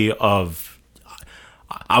duality of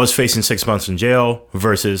I was facing 6 months in jail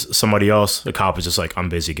versus somebody else, the cop was just like, I'm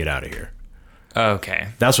busy, get out of here. Okay.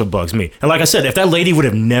 That's what bugs me. And like I said, if that lady would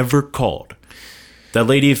have never called,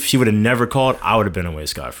 if she would have never called, I would have been away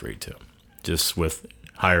scot-free too, just with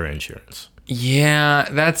higher insurance. Yeah,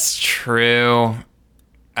 that's true.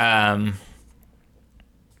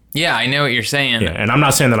 Yeah, I know what you're saying. Yeah, and I'm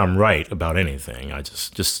not saying that I'm right about anything. I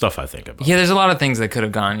just stuff I think about. Yeah, there's a lot of things that could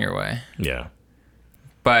have gone your way. Yeah.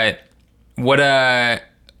 But what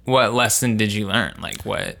lesson did you learn? Like,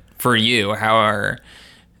 what for you? What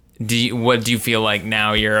do you feel like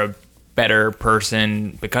now you're a better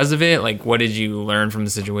person because of it? Like, what did you learn from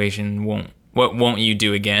the situation? What won't you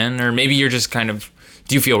do again? Or maybe you're just kind of,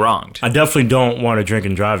 do you feel wronged? I definitely don't want to drink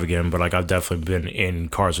and drive again, but like I've definitely been in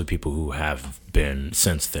cars with people who have been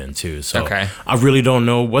since then too. So okay. I really don't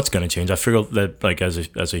know what's going to change. I feel that like as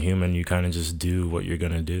a human, you kind of just do what you're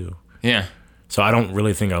going to do. Yeah. So I don't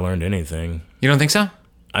really think I learned anything. You don't think so?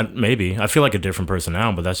 Maybe. I feel like a different person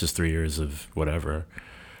now, but that's just 3 years of whatever.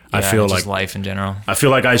 Yeah, I feel just like life in general. I feel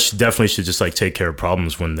like I definitely should just like take care of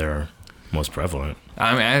problems when they're most prevalent.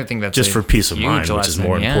 I mean, I think that's just for peace of mind, lesson, which is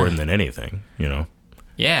more important than anything, you know?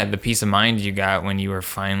 Yeah, the peace of mind you got when you were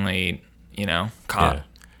finally, caught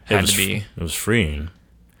It was freeing.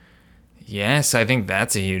 Yes, I think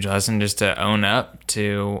that's a huge lesson, just to own up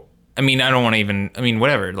to,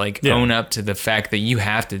 whatever, own up to the fact that you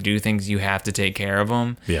have to do things, you have to take care of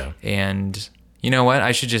them. Yeah. And you know what?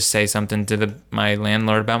 I should just say something to my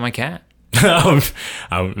landlord about my cat.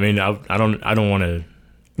 I mean, I don't want to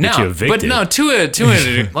get you evicted. But no,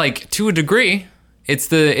 to a degree,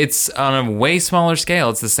 it's on a way smaller scale.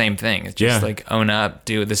 It's the same thing. It's just own up,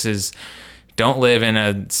 don't live in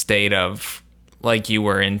a state of like you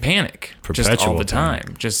were in panic just all the time.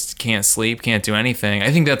 Panic. Just can't sleep, can't do anything.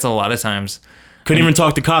 I think that's a lot of times. Couldn't even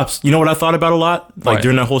talk to cops. You know what I thought about a lot? Like what?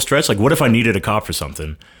 During that whole stretch, like what if I needed a cop for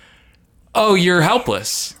something? Oh, you're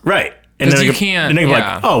helpless. Right. And then you can't. And they're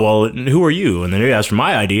like, oh, well, who are you? And then they ask for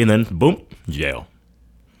my ID, and then boom, jail.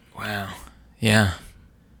 Wow. Yeah.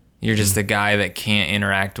 You're just the guy that can't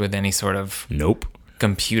interact with any sort of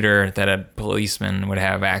computer that a policeman would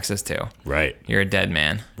have access to. Right. You're a dead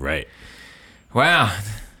man. Right. Wow.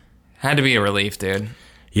 Had to be a relief, dude.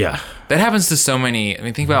 Yeah. That happens to so many. I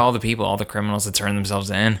mean, think about all the people, all the criminals that turn themselves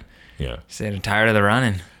in. Yeah. Say they're tired of the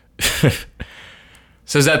running.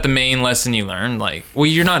 So is that the main lesson you learned? Like, well,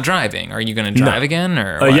 you're not driving. Are you going to drive again?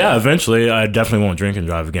 Or yeah, eventually. I definitely won't drink and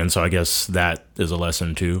drive again. So I guess that is a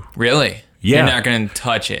lesson too. Really? Yeah. You're not going to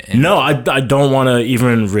touch it? No, I don't want to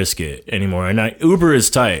even risk it anymore. And Uber is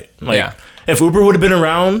tight. Like, yeah. If Uber would have been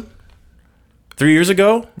around 3 years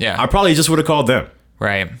ago, yeah, I probably just would have called them.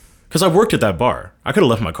 Right. Because I worked at that bar. I could have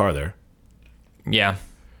left my car there. Yeah.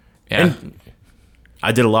 Yeah. And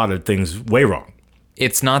I did a lot of things way wrong.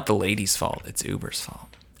 It's not the lady's fault. It's Uber's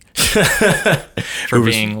fault.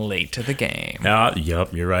 Being late to the game.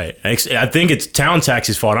 Yep, you're right. I think it's Town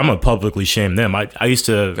Taxi's fault. I'm going to publicly shame them. I used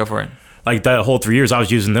to... Go for it. Like that whole 3 years, I was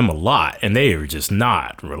using them a lot, and they were just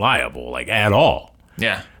not reliable, like at all.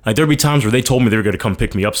 Yeah. Like there'd be times where they told me they were going to come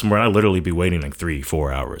pick me up somewhere, and I'd literally be waiting like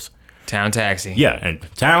 3-4 hours. Town Taxi. Yeah, and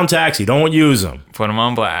Town Taxi, don't use them. Put them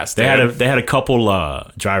on blast. They had a couple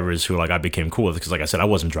drivers who like I became cool with because like I said, I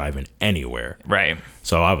wasn't driving anywhere. Right.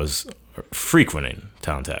 So I was frequenting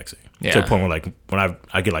Town Taxi. Yeah. To the point where like when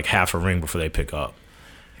I get like half a ring before they pick up.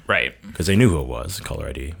 Right. Because they knew who it was, caller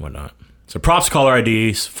ID, whatnot. So props caller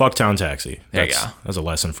IDs, fuck Town Taxi. There you go. That's a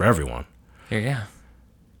lesson for everyone. Here you go.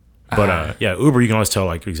 But yeah, Uber, you can always tell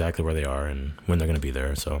like exactly where they are and when they're going to be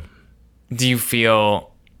there. So do you feel...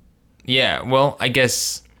 Yeah, well, I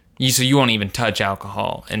guess you won't even touch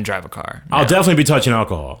alcohol and drive a car. No. I'll definitely be touching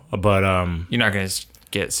alcohol, but you're not going to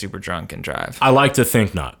get super drunk and drive. I like to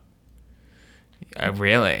think not.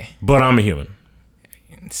 Really? But I'm a human.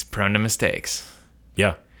 It's prone to mistakes.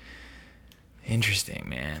 Yeah. Interesting,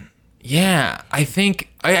 man. Yeah, I think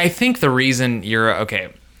the reason you're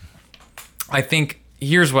okay. I think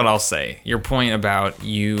here's what I'll say. Your point about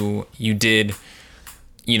you did.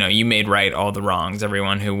 You made right all the wrongs.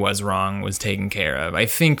 Everyone who was wrong was taken care of. I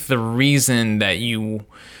think the reason that you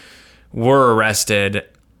were arrested,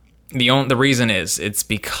 the reason is it's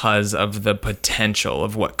because of the potential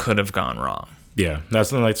of what could have gone wrong. Yeah,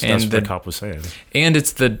 that's what the cop was saying. And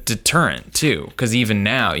it's the deterrent too, because even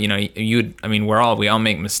now, we all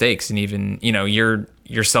make mistakes, and even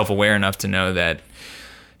you're self-aware enough to know that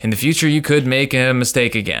in the future you could make a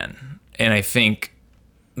mistake again. And I think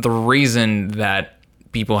the reason that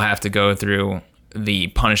people have to go through the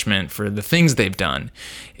punishment for the things they've done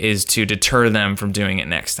is to deter them from doing it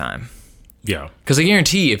next time. Yeah. Because I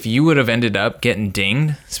guarantee if you would have ended up getting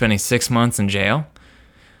dinged, spending 6 months in jail,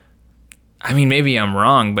 I mean, maybe I'm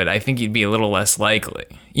wrong, but I think you'd be a little less likely.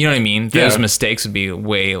 You know what I mean? Yeah. Those mistakes would be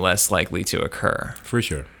way less likely to occur. For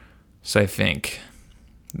sure. So I think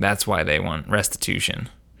that's why they want restitution.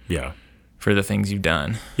 Yeah. For the things you've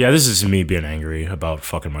done. Yeah, this is me being angry about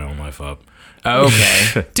fucking my own life up.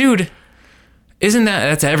 Okay. Dude, Isn't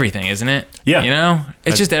that's everything, isn't it? Yeah. You know?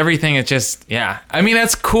 It's just everything. It's just, yeah. I mean,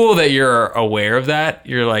 that's cool that you're aware of that.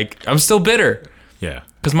 You're like, I'm still bitter. Yeah.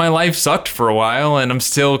 Because my life sucked for a while, and I'm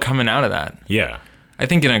still coming out of that. Yeah. I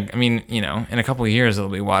think in a couple of years,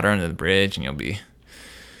 there'll be water under the bridge, and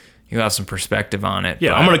you'll have some perspective on it.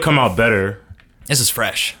 Yeah, I'm going to come out better. This is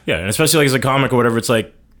fresh. Yeah, and especially like as a comic or whatever, it's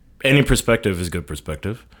like any perspective is good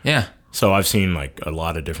perspective. Yeah. So I've seen like a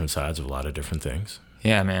lot of different sides of a lot of different things.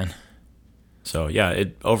 Yeah, man. So yeah,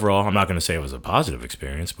 overall, I'm not going to say it was a positive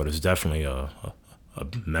experience, but it's definitely a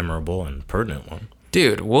memorable and pertinent one.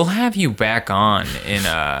 Dude, we'll have you back on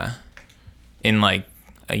in like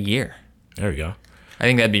a year. There you go. I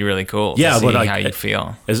think that'd be really cool. Yeah, to see but like, how you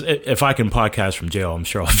feel. If I can podcast from jail, I'm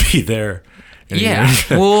sure I'll be there. Yeah.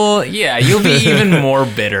 Well, yeah, you'll be even more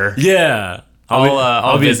bitter. Yeah.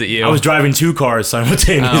 I'll visit you. I was driving 2 cars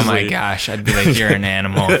simultaneously. Oh my gosh, I'd be like, you're an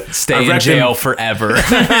animal. Stay in jail forever.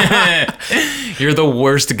 You're the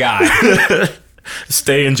worst guy.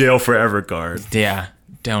 Stay in jail forever card. Yeah,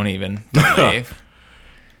 don't leave.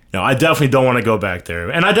 No, I definitely don't want to go back there,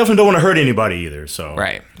 and I definitely don't want to hurt anybody either. So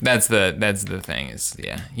right, that's the thing is,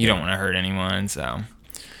 you don't want to hurt anyone. So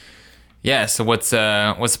yeah, so what's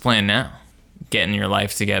the plan now? Getting your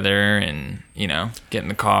life together, and get in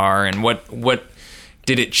the car, and what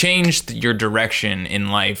did it change your direction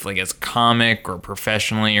in life, like as a comic or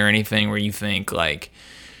professionally or anything, where you think like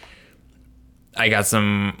I got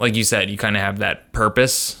some, like you said, you kind of have that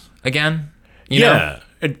purpose again? You know?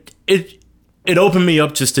 It opened me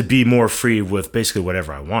up just to be more free with basically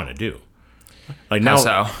whatever I want to do. Like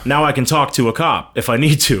now I can talk to a cop if I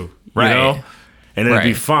need to, right? You know? And it'd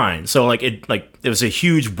be fine. So it was a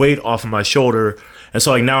huge weight off of my shoulder. And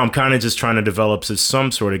so now I'm kind of just trying to develop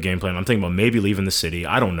some sort of game plan. I'm thinking about maybe leaving the city.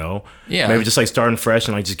 I don't know. Yeah. Maybe just starting fresh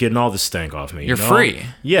and just getting all this stank off me. You're free.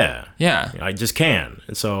 Yeah. Yeah. I just can.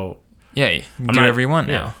 And so yeah, you can do whatever you want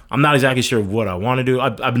now. I'm not exactly sure what I want to do.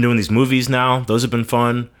 I've been doing these movies now. Those have been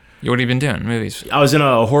fun. What have you been doing? Movies? I was in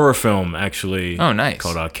a horror film actually. Oh, nice.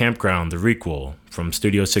 Called Campground, the requel from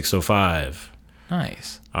Studio 605.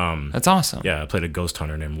 Nice. That's awesome. Yeah, I played a ghost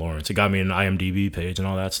hunter named Lawrence. It got me an IMDb page and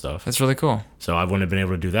all that stuff. That's really cool. So I wouldn't have been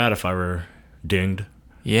able to do that if I were dinged.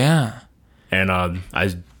 Yeah. And I'm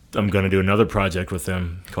going to do another project with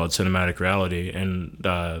them called Cinematic Reality. And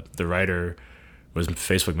the writer was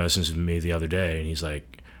Facebook messaging me the other day, and he's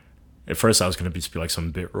like, at first I was going to be like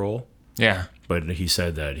some bit role. Yeah. But he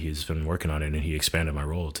said that he's been working on it, and he expanded my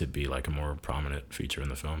role to be like a more prominent feature in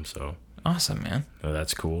the film. So awesome, man. So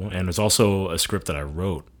that's cool. And there's also a script that I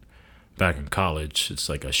wrote back in college. It's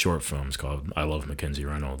like a short film. It's called I Love Mackenzie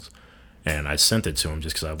Reynolds. And I sent it to him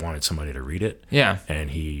just because I wanted somebody to read it. Yeah.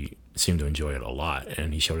 And he seemed to enjoy it a lot.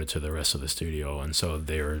 And he showed it to the rest of the studio. And so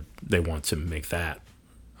they want to make that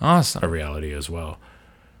awesome a reality as well.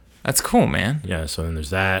 That's cool, man. Yeah. So then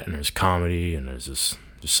there's that, and there's comedy, and there's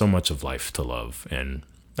so much of life to love. And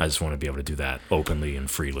I just want to be able to do that openly and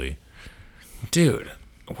freely. Dude,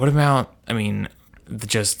 what about,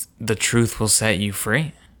 just the truth will set you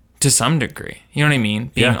free to some degree. You know what I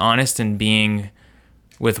mean? Being honest and being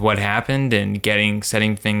with what happened and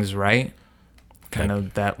setting things right. Kind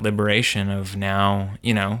of that liberation of now,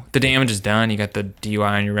 the damage is done. You got the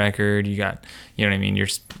DUI on your record. You got, you know what I mean? Your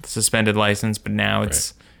suspended license, but now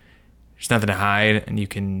there's nothing to hide, and you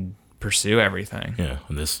can pursue everything. Yeah.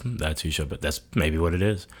 And that T-shirt, but that's maybe what it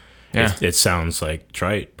is. Yeah. It sounds like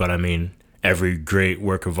trite, but every great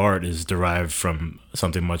work of art is derived from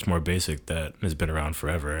something much more basic that has been around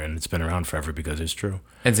forever, and it's been around forever because it's true.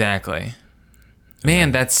 Exactly.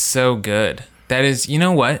 Man, that's so good. That is, you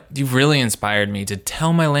know what? You've really inspired me to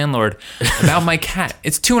tell my landlord about my cat.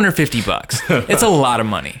 It's $250. It's a lot of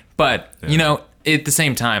money. But, at the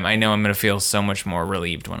same time, I know I'm going to feel so much more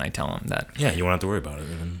relieved when I tell him that. Yeah, you won't have to worry about it.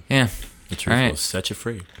 Yeah. The truth will set you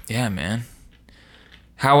free. Yeah, man.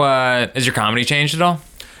 How, has your comedy changed at all?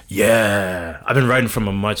 Yeah. I've been writing from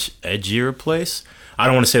a much edgier place. I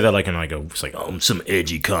don't want to say that I'm some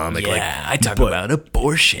edgy comic. Yeah, I talk about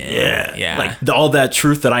abortion. Yeah. Yeah. All that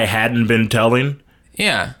truth that I hadn't been telling.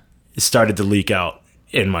 Yeah. It started to leak out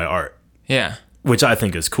in my art. Yeah. Which I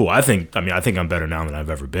think is cool. I think I'm better now than I've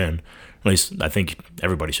ever been. At least I think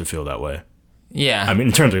everybody should feel that way. Yeah.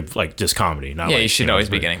 In terms of just comedy. Not you should always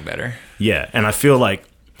be getting better. Yeah. And I feel like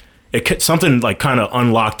something kind of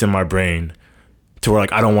unlocked in my brain to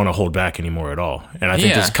where I don't want to hold back anymore at all. And I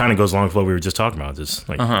think this kind of goes along with what we were just talking about, just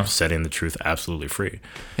setting the truth absolutely free.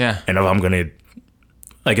 Yeah. And if I'm going to,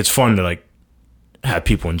 it's fun to have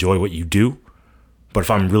people enjoy what you do, but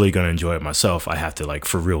if I'm really going to enjoy it myself, I have to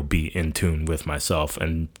for real be in tune with myself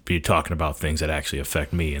and be talking about things that actually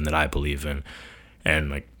affect me and that I believe in.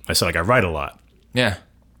 And I said, I write a lot. Yeah.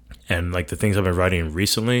 And like the things I've been writing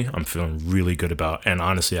recently, I'm feeling really good about. And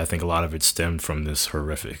honestly, I think a lot of it stemmed from this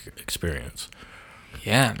horrific experience.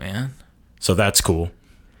 Yeah, man. So that's cool.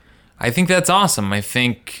 I think that's awesome. I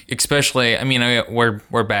think, especially, I mean,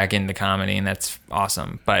 we're back into comedy, and that's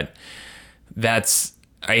awesome. But that's,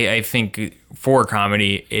 I think, for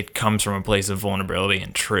comedy, it comes from a place of vulnerability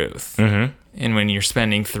and truth. Mm-hmm. And when you're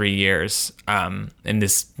spending 3 years, and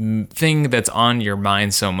this thing that's on your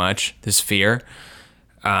mind so much, this fear,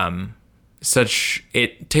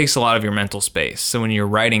 it takes a lot of your mental space. So when you're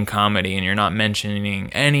writing comedy and you're not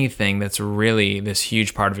mentioning anything that's really this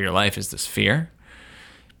huge part of your life is this fear,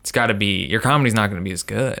 it's got to be, your comedy's not going to be as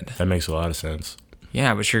good. That makes a lot of sense.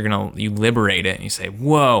 Yeah, but you liberate it and you say,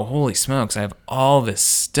 whoa, holy smokes, I have all this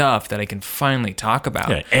stuff that I can finally talk about.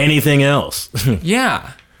 Yeah, anything else.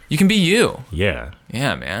 Yeah, you can be you. Yeah.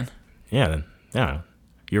 Yeah, man. Yeah,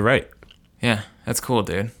 you're right. Yeah, that's cool,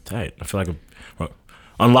 dude. Tight. I feel like I'm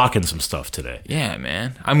unlocking some stuff today. Yeah,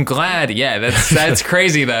 man. I'm glad. Yeah, that's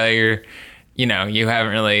crazy that you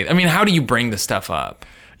haven't really, I mean, how do you bring the stuff up?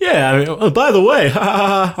 Yeah, I mean, by the way,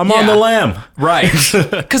 I'm on the lam. Right.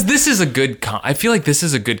 Because this is I feel like this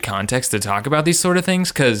is a good context to talk about these sort of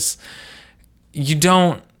things, because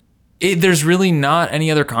there's really not any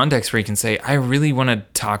other context where you can say, I really want to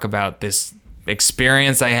talk about this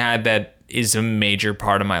experience I had that is a major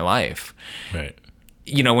part of my life. Right.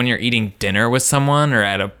 When you're eating dinner with someone or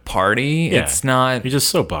at a party, it's not... You're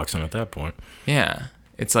just soapboxing at that point. Yeah.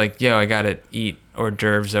 It's like, I got to eat hors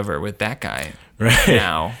d'oeuvres over with that guy right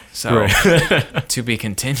now. So, to be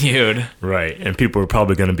continued. Right. And people are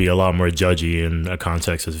probably going to be a lot more judgy in a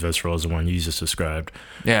context as visceral as the one you just described.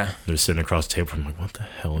 Yeah. They're sitting across the table. I'm like, what the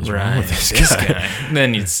hell is wrong with this guy?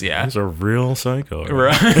 Then He's a real psycho.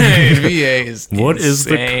 Right. VA is what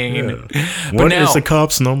insane. Is the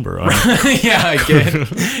cop's number? Yeah, I get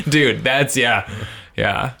it. Dude, that's, yeah.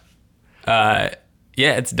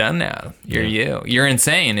 Yeah, it's done now. You're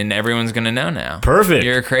insane, and everyone's gonna know now. Perfect.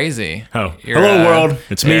 You're crazy. Oh, hello world.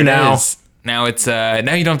 It's me now. Now it's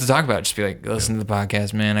now you don't have to talk about it. Just be like, listen to the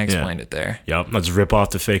podcast, man. I explained it there. Yep. Let's rip off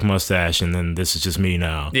the fake mustache, and then this is just me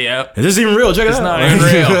now. Yep. Is this even real? Check it out. It's not even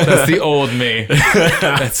real. That's the old me.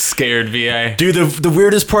 That's scared VA. Dude, the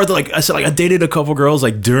weirdest part, I said, I dated a couple girls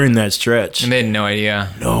during that stretch, and they had no idea.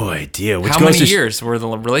 No idea. How many years were the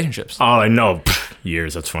relationships? Oh, I know.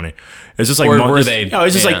 Years. That's funny. It's just were they? No,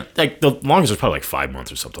 it's just like the longest was probably 5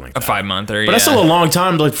 months or something like that. A 5 month-er, but that's still a long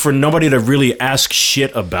time, for nobody to really ask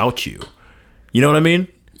shit about you. You know what I mean?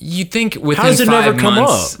 You think within 5 months... How does it never come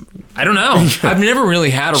up? I don't know. I've never really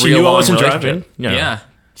had a she real knew long I wasn't relationship. driving. Yeah.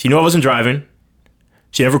 She knew I wasn't driving.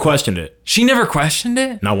 She never questioned it. She never questioned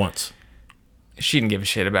it? Not once. She didn't give a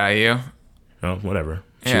shit about you. No, whatever.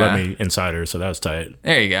 She let me inside her, so that was tight.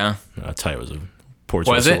 There you go. Tight was a poor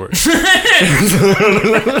choice of words.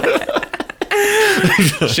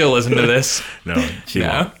 She'll listen to this. No, she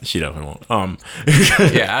won't. She definitely won't.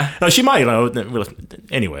 Yeah. No, she might.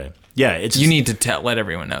 Anyway, yeah. You need to let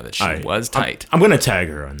everyone know that she was tight. I'm gonna tag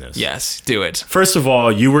her on this. Yes, do it. First of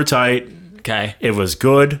all, you were tight. Okay. It was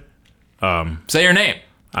good. Say your name.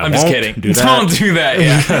 I'm just kidding. Do that. Don't do that.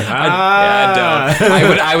 Yeah.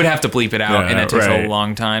 Don't. I would have to bleep it out, and it takes a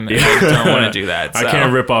long time. And I don't want to do that. So. I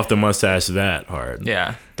can't rip off the mustache that hard.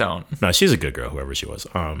 Yeah, don't. No, she's a good girl, whoever she was.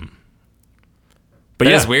 But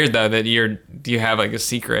it's weird though that you have a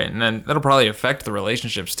secret, and then that'll probably affect the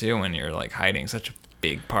relationships too when you're hiding such a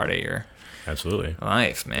big part of your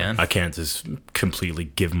life, man. I can't just completely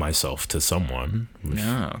give myself to someone.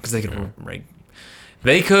 No, because they could.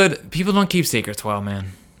 They could. People don't keep secrets well,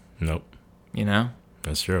 man. Nope.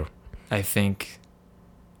 That's true. I think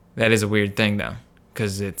that is a weird thing though,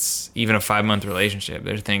 because it's even a 5-month relationship.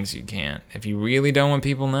 There's things you can't. If you really don't want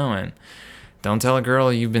people knowing, don't tell a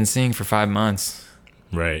girl you've been seeing for 5 months.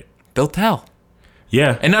 Right. They'll tell.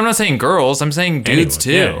 Yeah. And I'm not saying girls. I'm saying dudes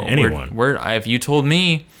too. Yeah, anyone. If you told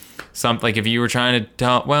me something, if you were trying to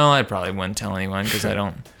tell, well, I probably wouldn't tell anyone because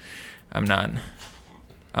I'm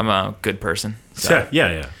a good person. So.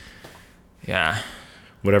 Yeah. Yeah.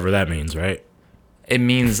 Whatever that means, right? It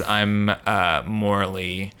means I'm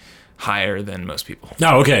morally higher than most people.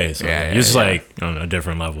 Oh, okay. So you're just on a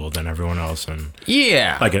different level than everyone else, and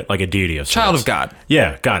like a deity of sorts. Child of God.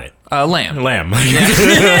 Yeah, got it. Lamb.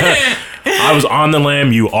 I was on the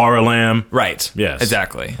lamb. You are a lamb. Right. Yes.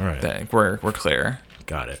 Exactly. All right. We're clear.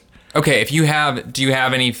 Got it. Okay. Do you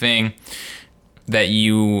have anything that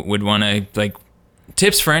you would want to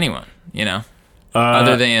tips for anyone?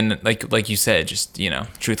 Other than like you said, just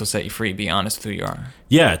truth will set you free. Be honest with who you are.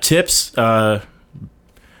 Yeah. Tips.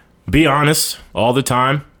 Be honest all the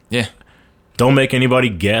time. Yeah. Don't make anybody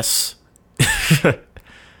guess.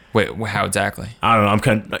 Wait, how exactly? I don't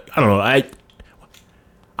know. I don't know.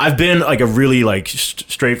 I've been like a really like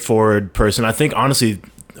straightforward person. I think honestly,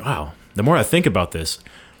 wow. The more I think about this,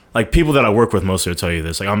 like people that I work with mostly will tell you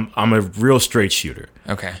this. Like I'm a real straight shooter.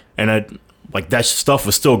 Okay. And like that stuff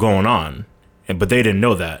was still going on, but they didn't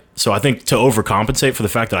know that. So I think to overcompensate for the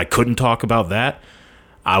fact that I couldn't talk about that,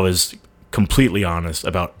 I was completely honest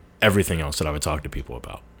about everything else that I would talk to people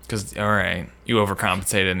about. Because, all right, you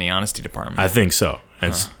overcompensated in the honesty department. I think so.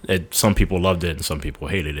 And some people loved it and some people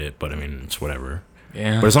hated it, but I mean, it's whatever.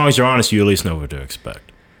 Yeah. But as long as you're honest, you at least know what to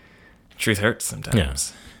expect. Truth hurts sometimes. Yeah.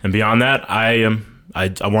 And beyond that, I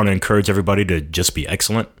want to encourage everybody to just be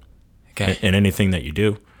excellent in anything that you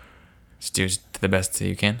do. Just do the best that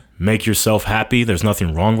you can. Make yourself happy. There's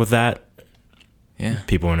nothing wrong with that. Yeah.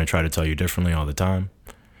 People are going to try to tell you differently all the time.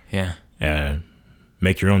 Yeah.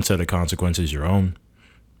 Make your own set of consequences your own.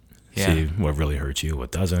 Yeah. See what really hurts you,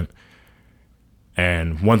 what doesn't.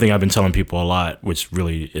 And one thing I've been telling people a lot, which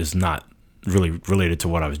really is not really related to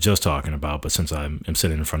what I was just talking about, but since I'm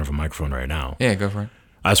sitting in front of a microphone right now. Yeah, go for it.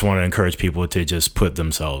 I just want to encourage people to just put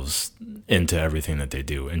themselves into everything that they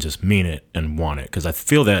do and just mean it and want it. Because I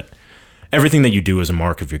feel that everything that you do is a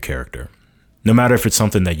mark of your character. No matter if it's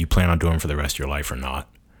something that you plan on doing for the rest of your life or not.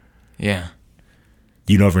 Yeah.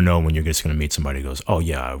 You never know when you're just going to meet somebody who goes, oh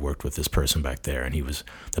yeah, I worked with this person back there and he was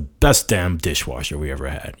the best damn dishwasher we ever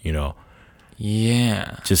had, you know?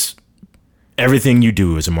 Yeah. Just everything you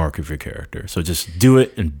do is a mark of your character. So just do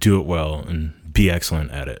it and do it well and be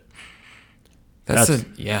excellent at it.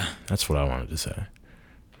 That's what I wanted to say.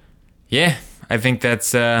 Yeah, I think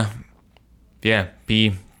that's do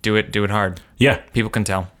it hard. Yeah. People can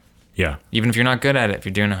tell. Yeah. Even if you're not good at it, if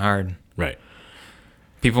you're doing it hard. Right.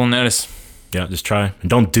 People will notice. Yeah, just try. And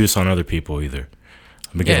don't deuce on other people either.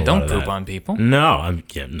 Yeah, don't poop on people. No,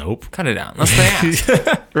 nope. Cut it out. Unless they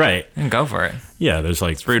ask. Right. And go for it. Yeah, there's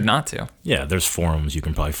like... It's rude not to. Yeah, there's forums. You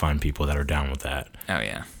can probably find people that are down with that. Oh,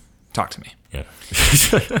 yeah. Talk to me. Yeah.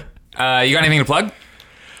 You got anything to plug?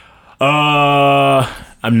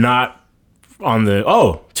 I'm not on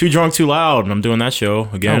the... Too Drunk, Too Loud. And I'm doing that show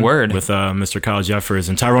again. Oh, word. With Mr. Kyle Jeffers.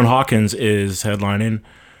 And Tyrone Hawkins is headlining.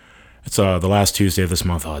 It's the last Tuesday of this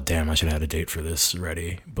month. Oh, damn, I should have had a date for this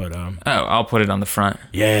ready. But I'll put it on the front.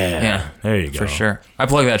 Yeah. There you go. For sure. I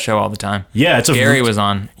plug that show all the time. Yeah, Gary was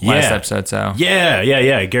on last episode, so.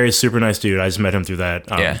 Yeah. Gary's a super nice dude. I just met him through that.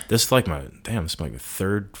 Yeah. This is like this is like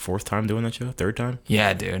the fourth time doing that show? Third time?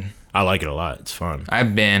 Yeah, dude. I like it a lot. It's fun.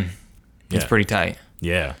 I've been. It's pretty tight.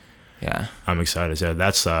 Yeah. Yeah. I'm excited. Yeah,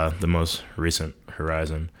 that's the most recent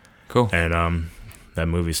horizon. Cool. And that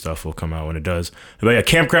movie stuff will come out when it does. But yeah,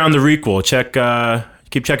 Campground the Requel.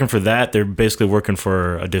 Keep checking for that. They're basically working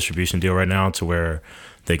for a distribution deal right now to where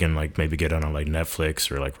they can like maybe get on like Netflix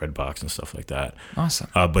or like Redbox and stuff like that. Awesome.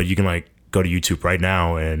 But you can like go to YouTube right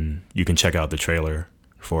now and you can check out the trailer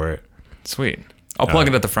for it. Sweet. I'll plug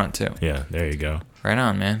it at the front too. Yeah, there you go. Right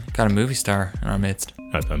on, man. Got a movie star in our midst.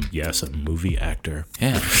 Yes, a movie actor.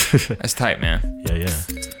 Yeah. That's tight, man. Yeah.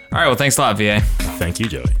 All right, well, thanks a lot, VA. Thank you,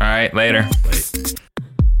 Joey. All right, later. Bye.